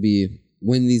you think it'll be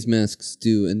when these masks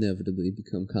do inevitably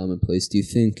become commonplace? Do you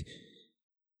think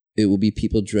it will be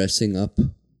people dressing up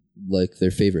like their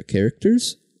favorite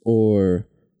characters, or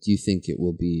do you think it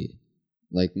will be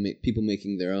people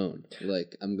making their own?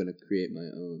 I'm gonna create my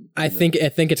own. I think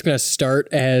it's gonna start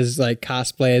as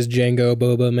cosplay as Jango,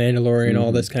 Boba, Mandalorian,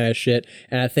 all this kind of shit,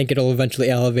 and I think it'll eventually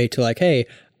elevate to hey,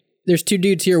 there's two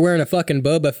dudes here wearing a fucking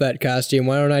Boba Fett costume.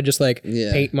 Why don't I just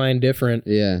paint mine different?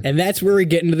 Yeah. And that's where we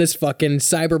get into this fucking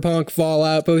cyberpunk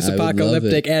Fallout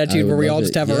post-apocalyptic attitude where we all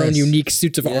just have our own unique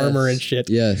suits of armor and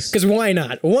shit. Yes. Because why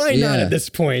not? Why not at this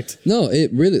point? No, it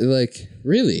really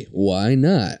really, why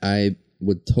not? I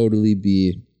would totally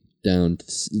be down.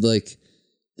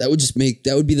 That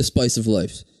would be the spice of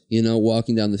life.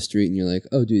 Walking down the street and you're like,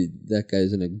 oh dude, that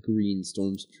guy's in a green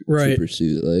stormtrooper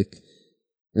suit.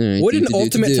 Right, what an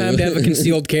ultimate time to have a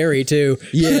concealed carry too.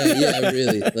 Yeah,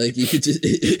 really. You could just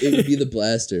it would be the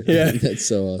blaster. Yeah. That's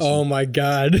so awesome. Oh my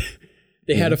god.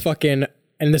 They had a fucking,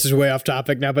 and this is way off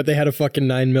topic now, but they had a fucking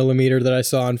 9mm that I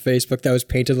saw on Facebook that was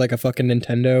painted like a fucking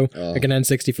Nintendo, like an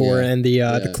N64, and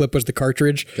the clip was the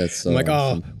cartridge. That's so I'm like,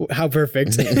 awesome. Oh, how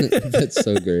perfect. That's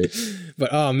so great.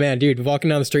 But oh man, dude, walking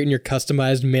down the street in your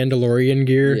customized Mandalorian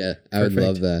gear. Yeah, I would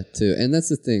love that too. And that's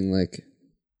the thing, I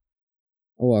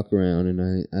walk around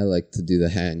and I like to do the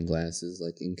hat and glasses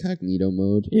incognito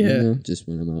mode. Yeah. Just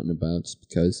when I'm out and about, just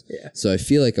because. Yeah. So I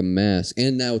feel like a mask,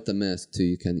 and now with the mask too,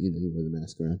 you kind of you wear the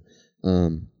mask around.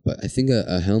 But I think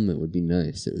a helmet would be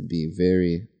nice. It would be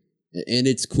very, and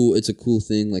it's cool. It's a cool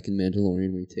thing, like in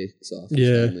Mandalorian when he takes off his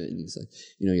helmet and he's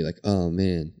you're like, oh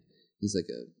man, he's like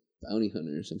a bounty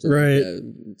hunter or something. Right.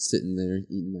 Sitting there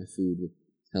eating my food with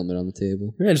helmet on the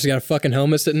table. Yeah, just got a fucking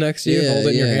helmet sitting next to you, hold it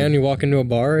in your hand, you walk into a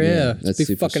bar. Yeah, that's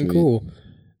be fucking sweet. Cool.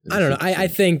 I don't know. I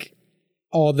think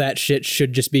all that shit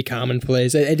should just be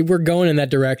commonplace. We're going in that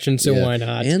direction, so why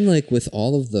not? And with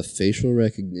all of the facial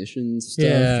recognition stuff,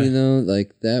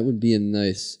 that would be a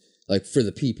nice, for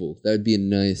the people, that would be a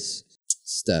nice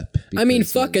step. I mean,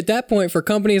 fuck, at that point, for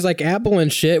companies like Apple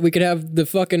and shit, we could have the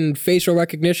fucking facial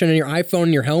recognition in your iPhone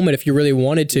and your helmet if you really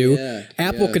wanted to. Yeah,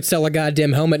 Apple could sell a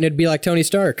goddamn helmet and it'd be like Tony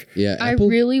Stark. Yeah, I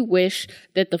really wish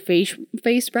that the face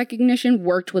recognition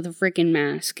worked with a freaking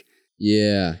mask.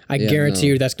 Yeah. I guarantee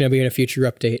you that's going to be in a future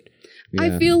update. Yeah.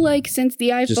 I feel like since the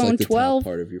iPhone 12,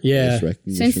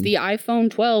 since the iPhone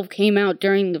 12 came out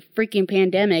during the freaking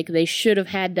pandemic, they should have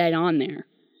had that on there.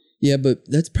 Yeah, but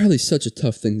that's probably such a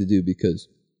tough thing to do because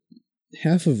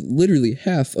literally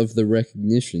half of the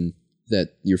recognition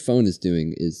that your phone is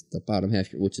doing is the bottom half,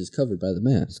 which is covered by the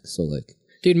mask. So like,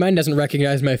 dude, mine doesn't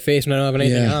recognize my face when I don't have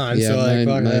anything on. Yeah, so like,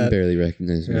 mine barely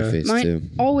recognizes my face Mine too.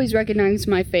 always recognizes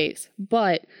my face,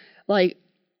 but like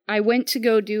I went to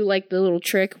go do like the little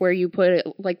trick where you put it,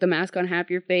 like the mask on half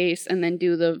your face and then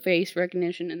do the face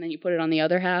recognition and then you put it on the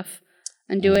other half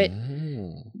and do it.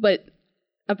 But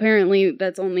apparently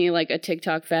that's only like a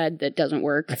TikTok fad that doesn't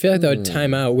work. I feel like that would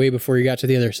time out way before you got to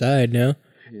the other side, no?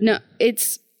 No,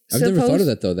 it's I've never thought of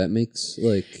that though. That makes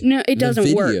like no, it doesn't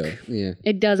video. work. Yeah,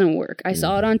 it doesn't work. I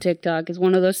saw it on TikTok. It's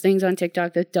one of those things on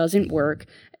TikTok that doesn't work.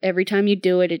 Every time you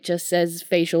do it, it just says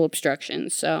facial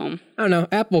obstruction. So I don't know.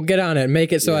 Apple, get on it.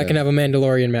 Make it so I can have a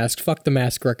Mandalorian mask. Fuck the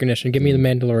mask recognition. Give me the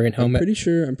Mandalorian helmet.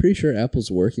 I'm pretty sure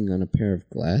Apple's working on a pair of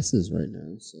glasses right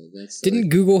now. So that's Didn't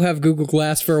Google have Google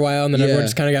Glass for a while, and then everyone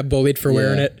just kind of got bullied for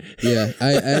wearing it? Yeah,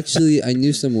 I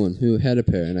knew someone who had a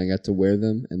pair, and I got to wear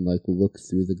them and like look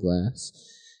through the glass.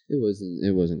 It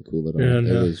wasn't cool at all. Yeah,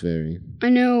 no. It was very. I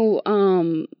know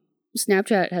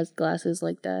Snapchat has glasses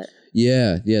like that.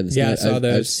 Yeah. I saw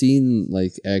those. I've seen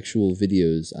like actual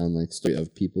videos on like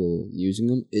of people using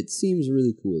them. It seems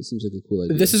really cool. It seems like a cool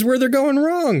idea. This is where they're going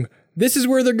wrong.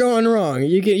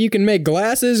 You can make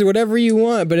glasses, whatever you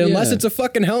want, but unless it's a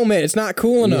fucking helmet, it's not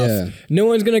cool enough. Yeah. No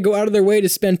one's going to go out of their way to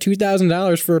spend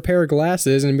 $2,000 for a pair of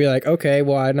glasses and be like, okay,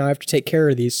 well, now I have to take care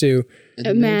of these too.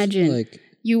 Imagine like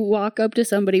you walk up to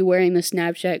somebody wearing the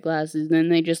Snapchat glasses, and then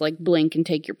they just like blink and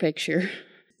take your picture.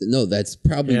 No, that's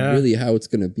probably really how it's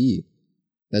going to be.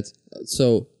 That's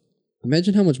so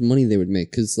imagine how much money they would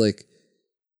make. Cause like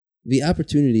the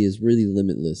opportunity is really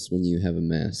limitless when you have a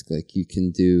mask. Like you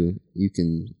can do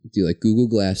like Google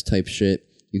Glass type shit.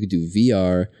 You could do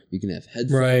VR. You can have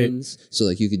headphones. Right. So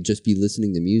like you could just be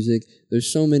listening to music.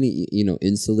 There's so many,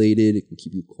 insulated. It can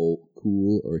keep you cool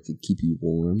or it could keep you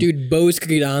warm. Dude, Bose could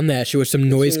get on that shit with some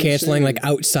noise canceling, like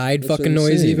outside fucking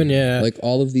noise even. Yeah. Like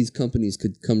all of these companies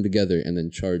could come together and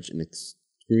then charge an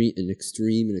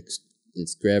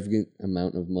extravagant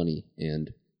amount of money,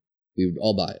 and we would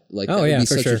all buy it. Like that would be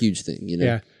such a huge thing,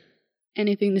 Yeah.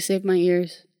 Anything to save my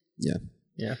ears. Yeah.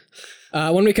 Yeah.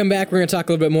 When we come back, we're going to talk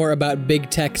a little bit more about big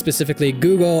tech, specifically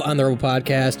Google, on the Rebel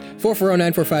Podcast.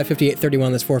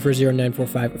 440-945-5831. That's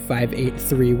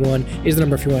 440-945-5831 is the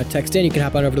number if you want to text in. You can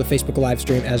hop on over to the Facebook live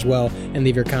stream as well and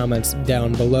leave your comments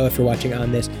down below if you're watching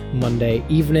on this Monday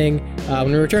evening.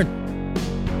 When we return.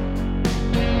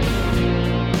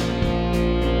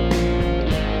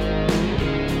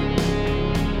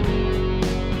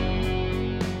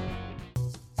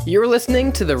 You're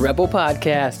listening to the Rebel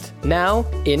Podcast, now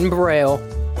in Braille.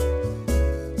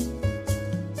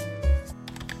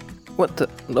 What the?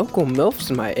 Local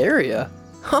MILFs in my area?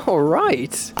 All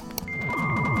right.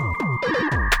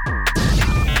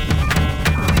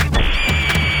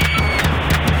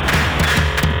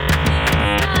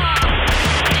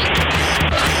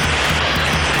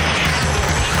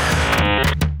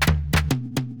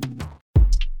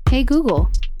 Hey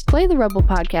Google, play the Rebel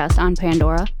Podcast on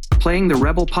Pandora. Playing the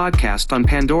Rebel Podcast on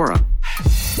Pandora.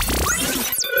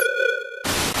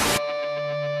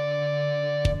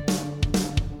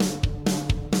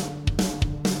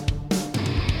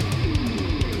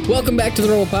 Welcome back to the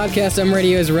Rebel Podcast. I'm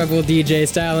Radio's Rebel DJ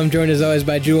Style. I'm joined as always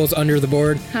by Jules under the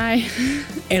board. Hi.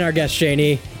 And our guest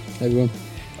Shani. Hi everyone.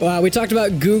 We talked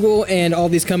about Google and all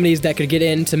these companies that could get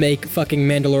in to make fucking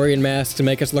Mandalorian masks to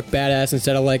make us look badass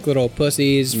instead of like little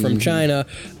pussies from China.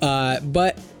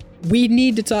 But we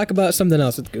need to talk about something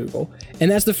else with Google. And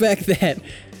that's the fact that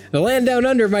the land down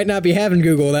under might not be having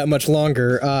Google that much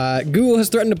longer. Google has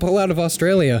threatened to pull out of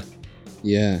Australia.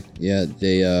 Yeah.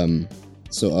 They,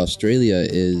 so Australia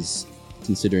is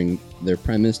considering, their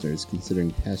prime minister is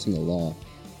considering passing a law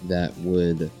that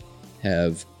would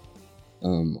have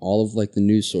all of like the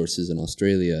news sources in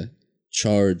Australia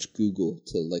charge Google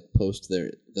to like post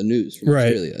the news from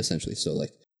Australia, essentially. So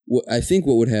like, I think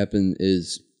what would happen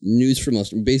is news from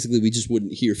Australia, basically we just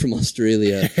wouldn't hear from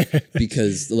Australia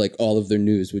because like all of their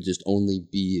news would just only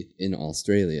be in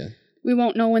Australia. We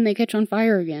won't know when they catch on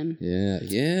fire again. Yeah.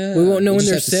 We won't know when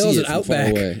there's sales at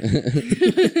Outback.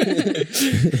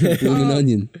 Blooming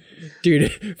onion.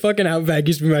 Dude, fucking Outback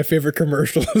used to be my favorite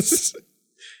commercials.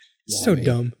 So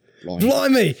dumb.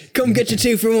 Blimey, come get your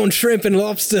 2-for-1 shrimp and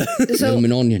lobster.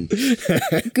 Blooming onion.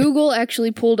 Google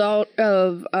actually pulled out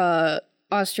of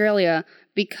Australia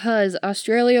because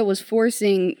Australia was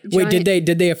forcing. Wait,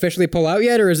 did they officially pull out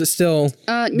yet, or is it still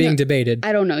being debated?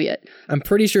 I don't know yet. I'm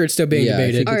pretty sure it's still being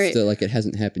debated. I think it's still like it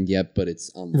hasn't happened yet, but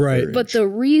it's on the verge. But the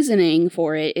reasoning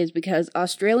for it is because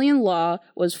Australian law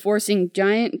was forcing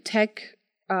giant tech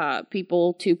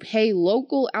people to pay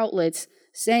local outlets,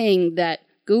 saying that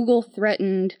Google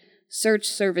threatened search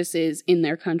services in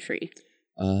their country.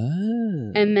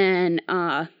 Ah. And then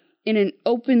in an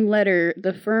open letter,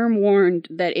 the firm warned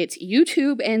that its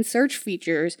YouTube and search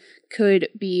features could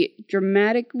be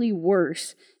dramatically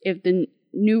worse if the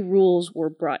new rules were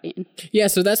brought in. Yeah,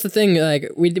 so that's the thing.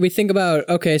 Like we think about,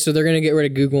 okay, so they're gonna get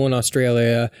rid of Google in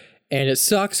Australia, and it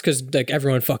sucks because like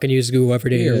everyone fucking uses Google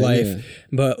every day of your life.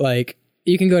 But like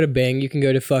you can go to Bing, you can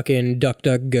go to fucking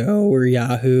DuckDuckGo or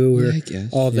Yahoo or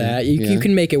all that. You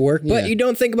can make it work, but you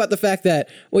don't think about the fact that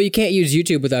you can't use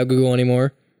YouTube without Google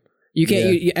anymore. You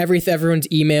can't use everyone's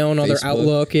email and all their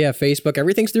Outlook, Facebook,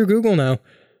 everything's through Google now.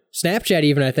 Snapchat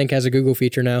even I think has a Google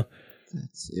feature now.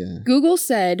 Google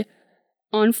said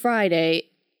on Friday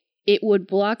it would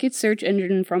block its search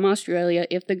engine from Australia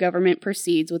if the government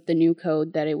proceeds with the new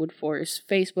code that it would force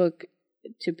Facebook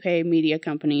to pay media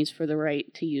companies for the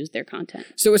right to use their content.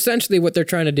 So essentially what they're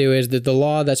trying to do is that the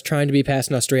law that's trying to be passed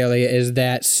in Australia is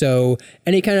that so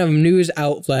any kind of news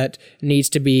outlet needs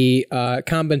to be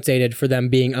compensated for them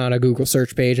being on a Google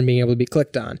search page and being able to be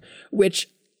clicked on, which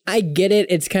I get it.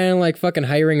 It's kind of like fucking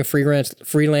hiring a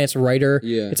freelance writer.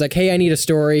 Yeah. It's like, hey, I need a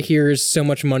story. Here's so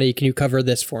much money. Can you cover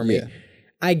this for me? Yeah.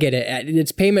 I get it.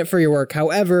 It's payment for your work.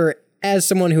 However, as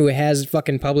someone who has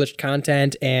fucking published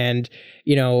content and,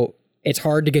 it's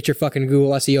hard to get your fucking Google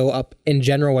SEO up in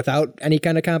general without any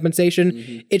kind of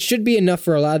compensation. It should be enough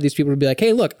for a lot of these people to be like,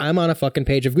 hey, look, I'm on a fucking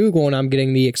page of Google and I'm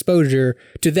getting the exposure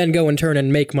to then go in turn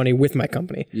and make money with my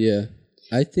company. Yeah.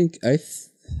 I think I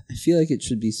feel like it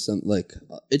should be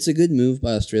it's a good move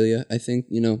by Australia. I think,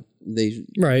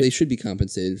 they should be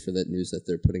compensated for that news that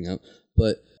they're putting out,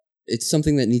 but it's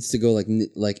something that needs to go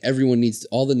like everyone needs,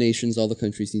 all the nations, all the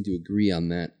countries need to agree on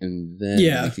that, and then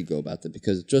we could go about that,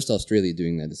 because just Australia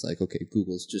doing that is like, okay,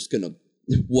 Google's just gonna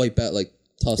wipe out,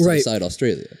 toss to the side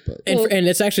Australia. But and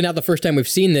it's actually not the first time we've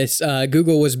seen this.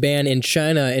 Google was banned in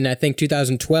China in I think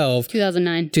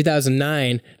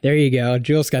 2009. There you go.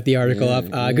 Jules got the article up.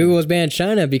 Google was banned in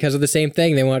China because of the same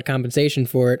thing. They want compensation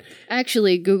for it.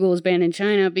 Actually, Google was banned in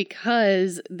China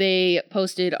because they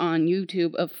posted on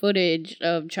YouTube a footage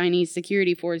of Chinese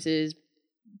security forces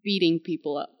beating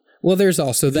people up. Well, there's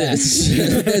also that.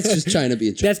 That's just China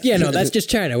being China. That's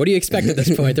just China. What do you expect at this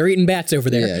point? They're eating bats over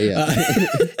there.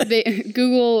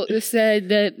 Google said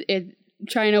that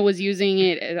China was using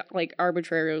it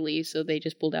arbitrarily, so they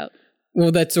just pulled out.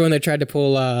 Well, that's when they tried to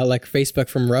pull Facebook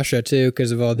from Russia too,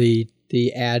 because of all the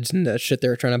ads and the shit they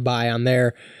were trying to buy on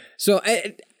there. So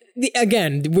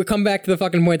again, we come back to the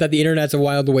fucking point that the internet's a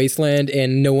wild wasteland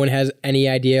and no one has any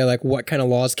idea what kind of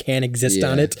laws can exist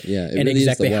on it, and really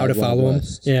exactly how to follow them.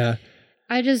 Yeah.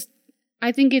 I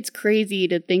think it's crazy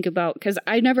to think about, because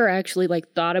I never actually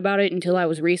thought about it until I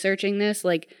was researching this.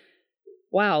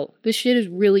 Wow, this shit is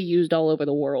really used all over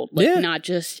the world, not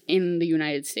just in the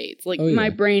United States. My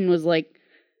brain was I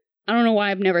don't know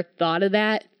why I've never thought of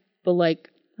that, but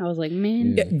I was like,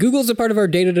 man. Yeah, Google's a part of our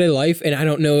day-to-day life, and I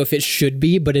don't know if it should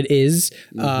be, but it is.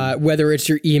 Whether it's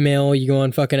your email, you go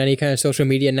on fucking any kind of social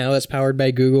media now that's powered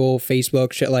by Google,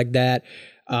 Facebook, shit like that,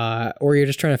 or you're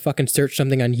just trying to fucking search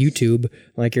something on YouTube,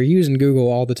 you're using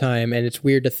Google all the time, and it's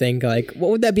weird to think,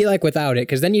 what would that be like without it?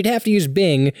 Because then you'd have to use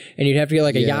Bing, and you'd have to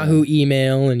get a Yahoo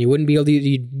email, and you wouldn't be able to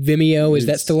use Vimeo. Is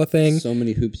that still a thing? So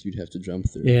many hoops you'd have to jump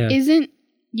through. Yeah. Isn't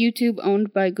YouTube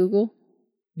owned by Google?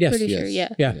 Yes. Pretty sure, yeah.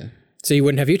 So you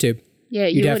wouldn't have YouTube. Yeah,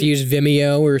 you'd have to use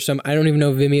Vimeo or some. I don't even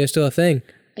know if Vimeo is still a thing.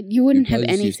 You wouldn't have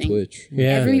anything. Twitch.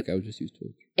 Yeah, I would just use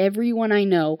Twitch. Everyone I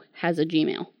know has a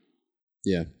Gmail.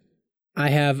 Yeah, I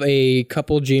have a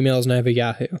couple Gmails and I have a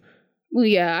Yahoo. Well,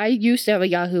 yeah, I used to have a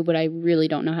Yahoo, but I really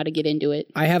don't know how to get into it.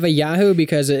 I have a Yahoo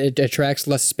because it attracts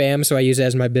less spam, so I use it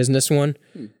as my business one,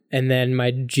 and then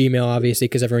my Gmail obviously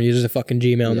because everyone uses a fucking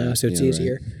Gmail now, so it's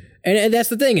easier. Right. And that's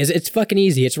the thing, is it's fucking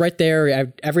easy. It's right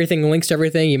there. Everything links to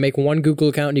everything. You make one Google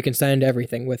account and you can sign into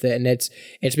everything with it. And it's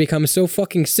become so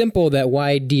fucking simple that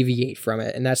why deviate from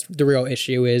it? And that's the real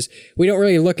issue, is we don't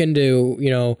really look into,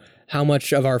 how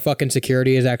much of our fucking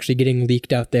security is actually getting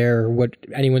leaked out there, or what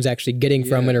anyone's actually getting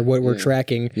from it, or what we're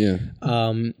tracking. Yeah.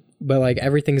 But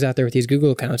everything's out there with these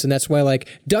Google accounts, and that's why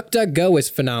DuckDuckGo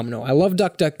is phenomenal. I love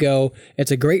DuckDuckGo.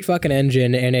 It's a great fucking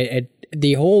engine, and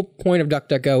the whole point of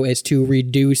DuckDuckGo is to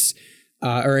reduce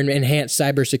or enhance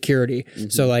cybersecurity. Mm-hmm.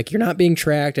 So you're not being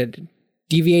tracked. It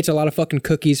deviates a lot of fucking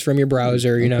cookies from your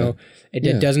browser.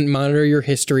 It doesn't monitor your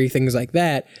history, things like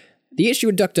that. The issue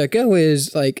with DuckDuckGo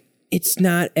is it's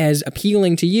not as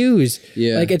appealing to use.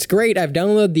 Yeah. It's great. I've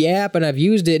downloaded the app and I've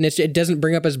used it, and it doesn't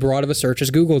bring up as broad of a search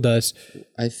as Google does.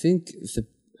 I think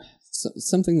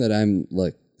something that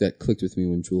that clicked with me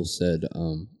when Jules said,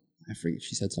 I forget,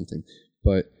 she said something,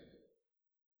 but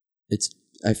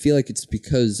I feel like it's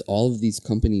because all of these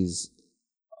companies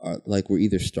were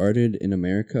either started in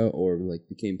America or like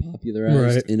became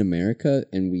popularized in America,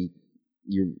 and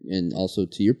and also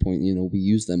to your point, you know, we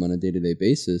use them on a day-to-day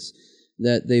basis,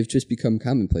 that they've just become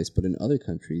commonplace. But in other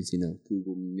countries, you know,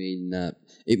 Google may not,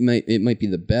 it might be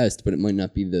the best, but it might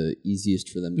not be the easiest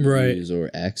for them to use or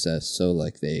access. So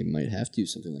like they might have to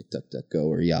use something like DuckDuckGo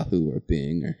or Yahoo or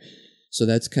Bing, so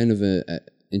that's kind of a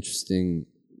interesting,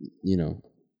 you know,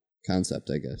 concept,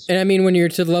 I guess. And I mean, when you're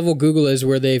to the level Google is,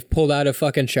 where they've pulled out of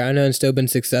fucking China and still been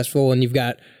successful, and you've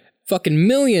got fucking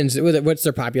millions. What's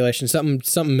their population?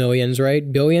 Something millions,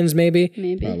 right? Billions, maybe.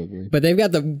 Probably. But they've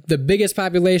got the biggest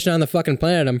population on the fucking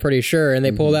planet, I'm pretty sure, and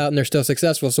they pulled out and they're still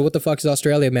successful. So what the fuck does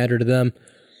Australia matter to them?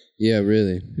 Yeah,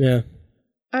 really. Yeah.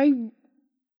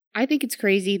 I think it's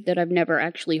crazy that I've never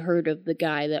actually heard of the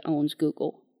guy that owns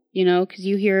Google. You know, because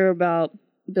you hear about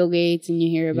Bill Gates and you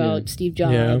hear about Steve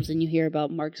Jobs and you hear about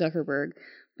Mark Zuckerberg,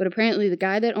 but apparently the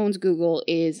guy that owns Google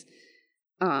is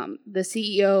the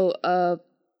CEO of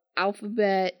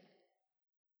Alphabet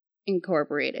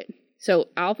Incorporated. So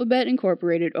Alphabet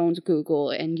Incorporated owns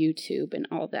Google and YouTube and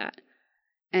all that.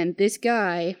 And this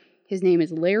guy, his name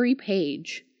is Larry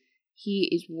Page. He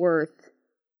is worth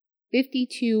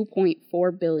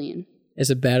 $52.4 billion. Is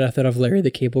it bad? I thought of Larry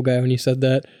the Cable Guy when you said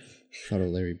that. I thought of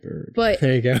Larry Bird. But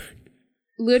there you go.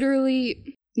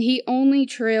 Literally, he only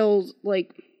trails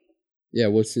like... Yeah,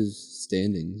 what's his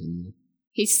standings?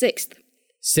 He's sixth.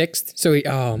 Sixth? So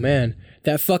oh man,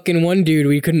 that fucking one dude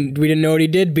we didn't know what he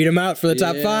did, beat him out for the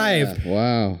top 5.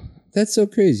 Wow, that's so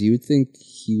crazy. You would think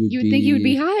he would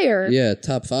be higher. Yeah,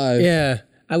 top 5. Yeah,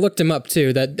 I looked him up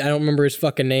too. That I don't remember his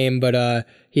fucking name, but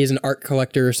he's an art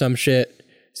collector or some shit.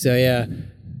 So yeah,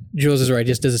 Jules is right.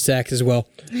 Just does a sax as well.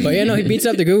 But yeah, no, he beats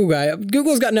up the Google guy.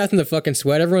 Google's got nothing to fucking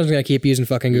sweat. Everyone's gonna keep using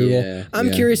fucking Google. Yeah,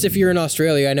 I'm curious if you're in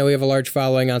Australia. I know we have a large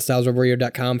following on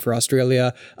StylesRebelRadio.com for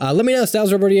Australia. Let me know,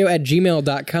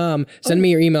 StylesRebelRadio@gmail.com. Send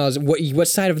me your emails. What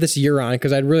side of this you're on?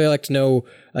 Because I'd really like to know,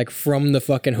 like, from the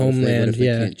fucking homeland. What if they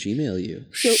can't Gmail you?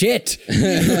 Shit.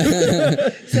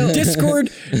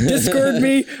 Discord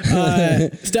me.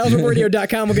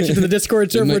 StylesRebelRadio.com will get you to the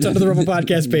Discord server. It's under the Rebel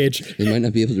Podcast page. They might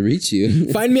not be able to reach you.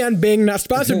 Find me on Bing. Not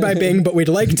sponsored by Bing, but we'd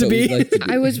like to be.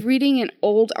 I was reading an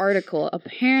old article.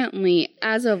 Apparently,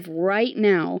 as of right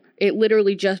now, it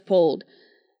literally just pulled.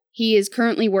 He is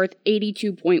currently worth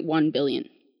 $82.1 billion.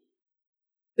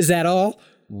 Is that all?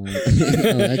 Oh,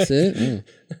 that's it?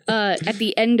 Oh. At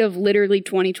the end of literally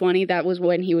 2020, that was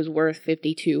when he was worth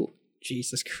 52.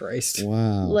 Jesus Christ.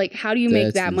 Wow. Like, how do you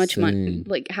make that much money?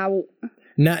 Like, how...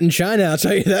 Not in China, I'll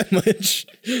tell you that much.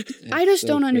 I just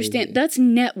don't understand. That's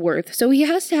net worth. So he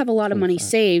has to have a lot of money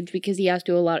saved because he has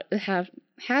to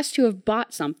have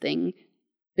bought something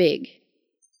big.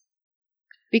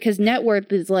 Because net worth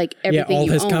is like everything all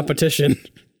you his own. Competition.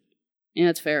 Yeah,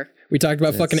 that's fair. We talked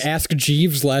about fucking Ask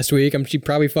Jeeves last week. She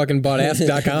probably fucking bought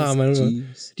Ask.com. I don't know.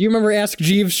 Do you remember Ask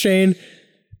Jeeves, Shane?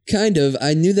 Kind of.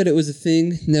 I knew that it was a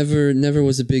thing. Never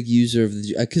was a big user of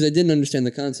the... Because I didn't understand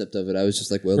the concept of it. I was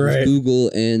just like, well, there's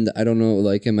Google, and I don't know,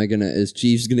 like, is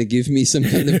Jeeves going to give me some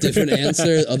kind of different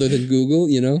answer other than Google,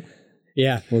 you know?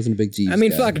 Yeah. Wasn't a big Jeeves guy.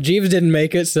 fuck, Jeeves didn't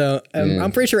make it, so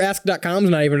I'm pretty sure Ask.com's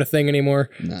not even a thing anymore.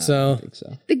 Nah, so. I don't think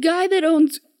so. The guy that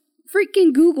owns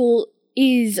freaking Google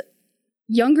is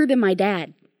younger than my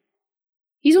dad.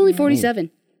 He's only 47.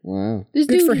 Wow. This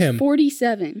Good dude for is him.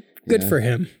 47. Good for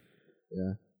him.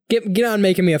 Yeah. Get on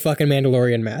making me a fucking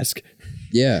Mandalorian mask.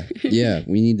 Yeah,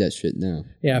 we need that shit now.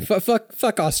 Yeah,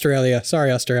 fuck Australia. Sorry,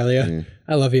 Australia. Yeah.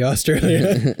 I love you,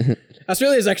 Australia.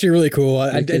 Australia is actually really cool.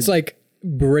 It's like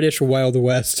British Wild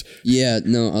West. Yeah,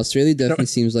 no, Australia definitely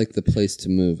seems like the place to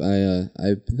move. I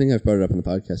think I've brought it up on the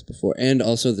podcast before. And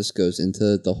also this goes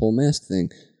into the whole mask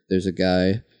thing. There's a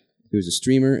guy who was a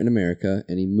streamer in America,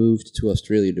 and he moved to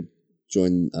Australia to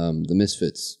join the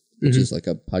Misfits, which is like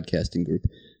a podcasting group.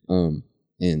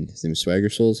 And his name is Swagger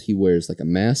Souls. He wears like a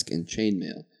mask and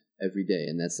chainmail every day,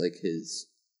 and that's like his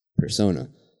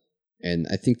persona. And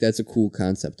I think that's a cool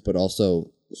concept. But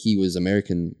also, he was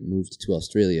American, moved to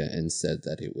Australia, and said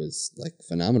that it was like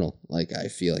phenomenal. Like, I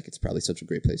feel like it's probably such a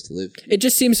great place to live. It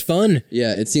just seems fun.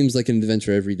 Yeah, it seems like an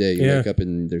adventure every day. You wake up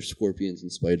and there's scorpions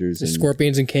and spiders. There's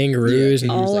scorpions and kangaroos.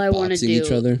 Yeah, and all like I want to do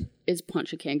each other. is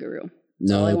punch a kangaroo.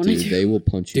 No, dude, they will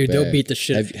punch you. Dude, they'll beat the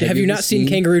shit. Have you not seen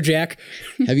Kangaroo Jack?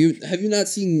 Have you not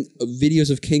seen videos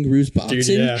of kangaroos boxing?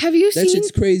 Dude, yeah. Have you that seen? Shit's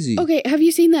crazy. Okay, have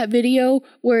you seen that video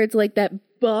where it's like that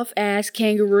buff ass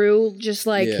kangaroo just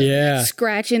like Yeah.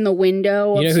 scratching the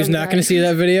window. You know who's not going to see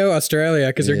that video? Australia,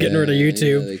 because they're getting rid of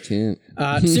YouTube. Yeah, they can't.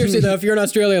 Seriously though, if you're in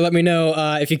Australia, let me know.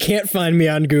 If you can't find me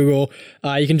on Google,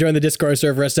 you can join the Discord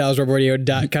server at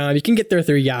StylesRebelRadio.com. You can get there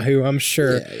through Yahoo, I'm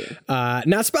sure.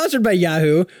 Not sponsored by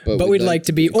Yahoo, but we'd like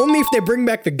to be. Only if they bring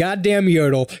back the goddamn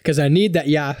yodel, because I need that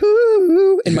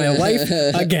Yahoo in my life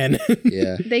again.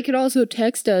 Yeah. They could also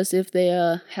text us if they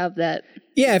have that.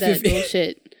 Yeah, that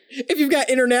bullshit. If you've got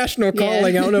international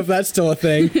calling, I don't know if that's still a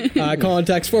thing. Call and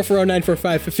text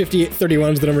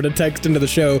 440-945-5831 is the number to text into the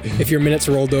show if your minutes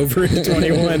rolled over into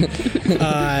 21.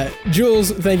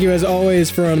 Jules, thank you as always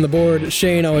for on the board.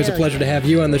 Shane, always a pleasure to have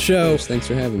you on the show. Thanks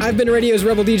for having me. I've been radio's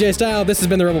Rebel DJ Style. This has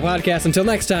been the Rebel Podcast. Until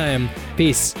next time,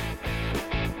 peace.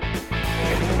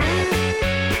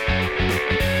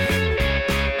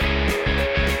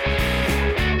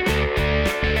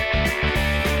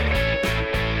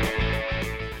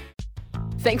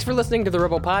 Thanks for listening to the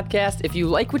Rebel Podcast. If you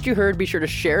like what you heard, be sure to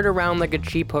share it around like a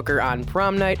cheap hooker on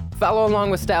prom night. Follow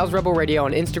along with Styles Rebel Radio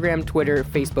on Instagram, Twitter,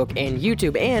 Facebook, and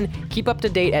YouTube. And keep up to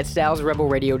date at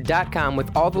StylesRebelRadio.com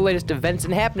with all the latest events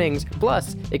and happenings,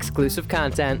 plus exclusive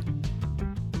content.